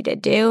the things you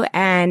did do.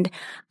 And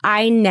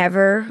I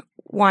never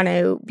want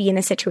to be in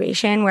a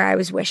situation where I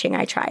was wishing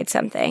I tried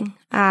something.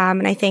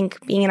 And I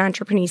think being an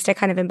entreprenista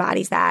kind of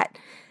embodies that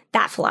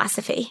that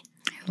philosophy.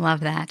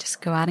 Love that.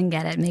 Just go out and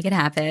get it. Make it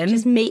happen.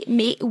 Just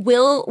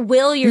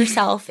will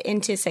yourself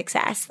into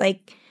success.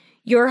 Like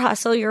your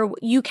hustle,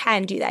 you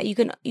can do that.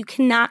 You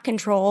cannot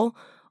control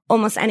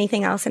almost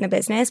anything else in a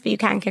business, but you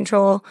can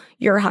control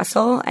your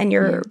hustle and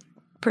your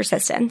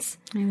persistence.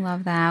 I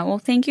love that. Well,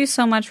 thank you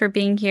so much for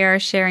being here,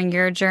 sharing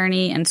your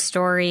journey and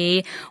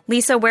story.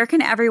 Lisa, where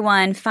can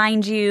everyone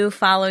find you,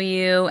 follow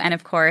you, and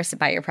of course,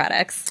 buy your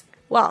products?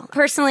 Well,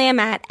 personally, I'm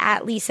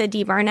at Lisa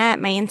D. Barnett.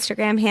 My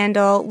Instagram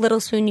handle,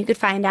 Little Spoon, you could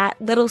find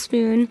at Little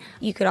Spoon.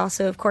 You could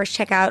also, of course,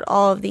 check out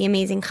all of the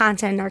amazing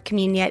content in our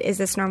community at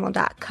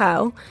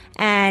isthisnormal.co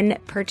and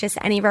purchase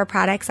any of our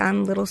products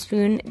on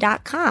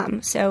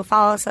littlespoon.com. So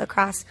follow us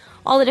across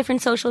all the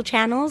different social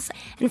channels.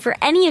 And for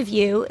any of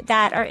you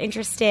that are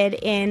interested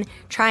in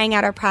trying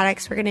out our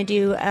products, we're going to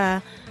do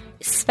a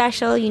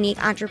special, unique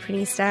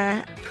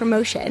Entreprenista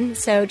promotion.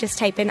 So just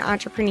type in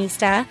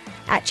Entreprenista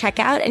at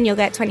checkout and you'll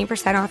get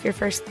 20% off your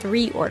first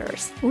 3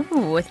 orders.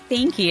 Ooh,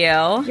 thank you.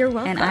 You're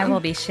welcome. And I will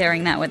be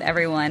sharing that with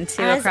everyone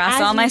too across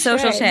all my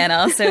social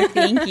channels. So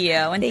thank you.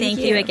 And thank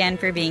you again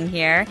for being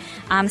here.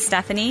 I'm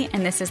Stephanie,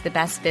 and this is the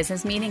best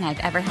business meeting I've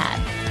ever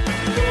had.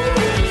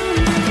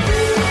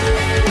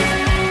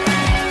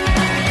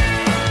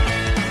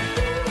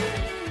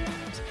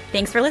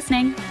 Thanks for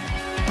listening.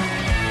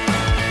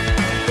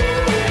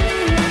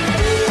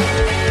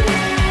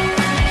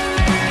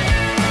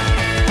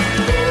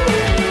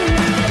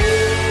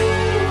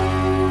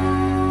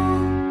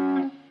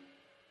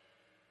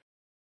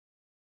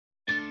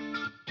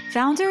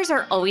 Founders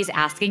are always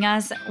asking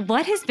us,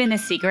 what has been the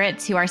secret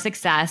to our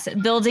success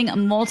building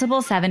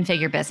multiple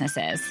 7-figure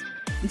businesses?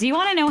 Do you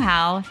want to know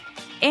how?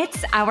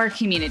 It's our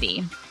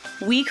community.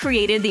 We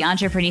created the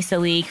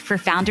Entreprenista League for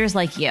founders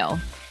like you.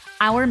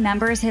 Our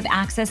members have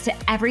access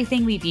to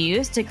everything we've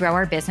used to grow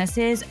our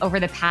businesses over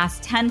the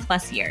past 10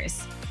 plus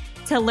years.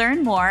 To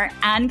learn more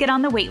and get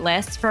on the wait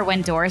list for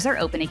when doors are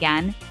open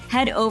again,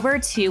 head over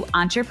to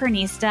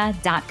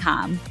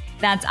Entreprenista.com.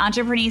 That's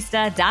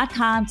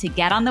Entreprenista.com to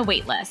get on the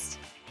wait list.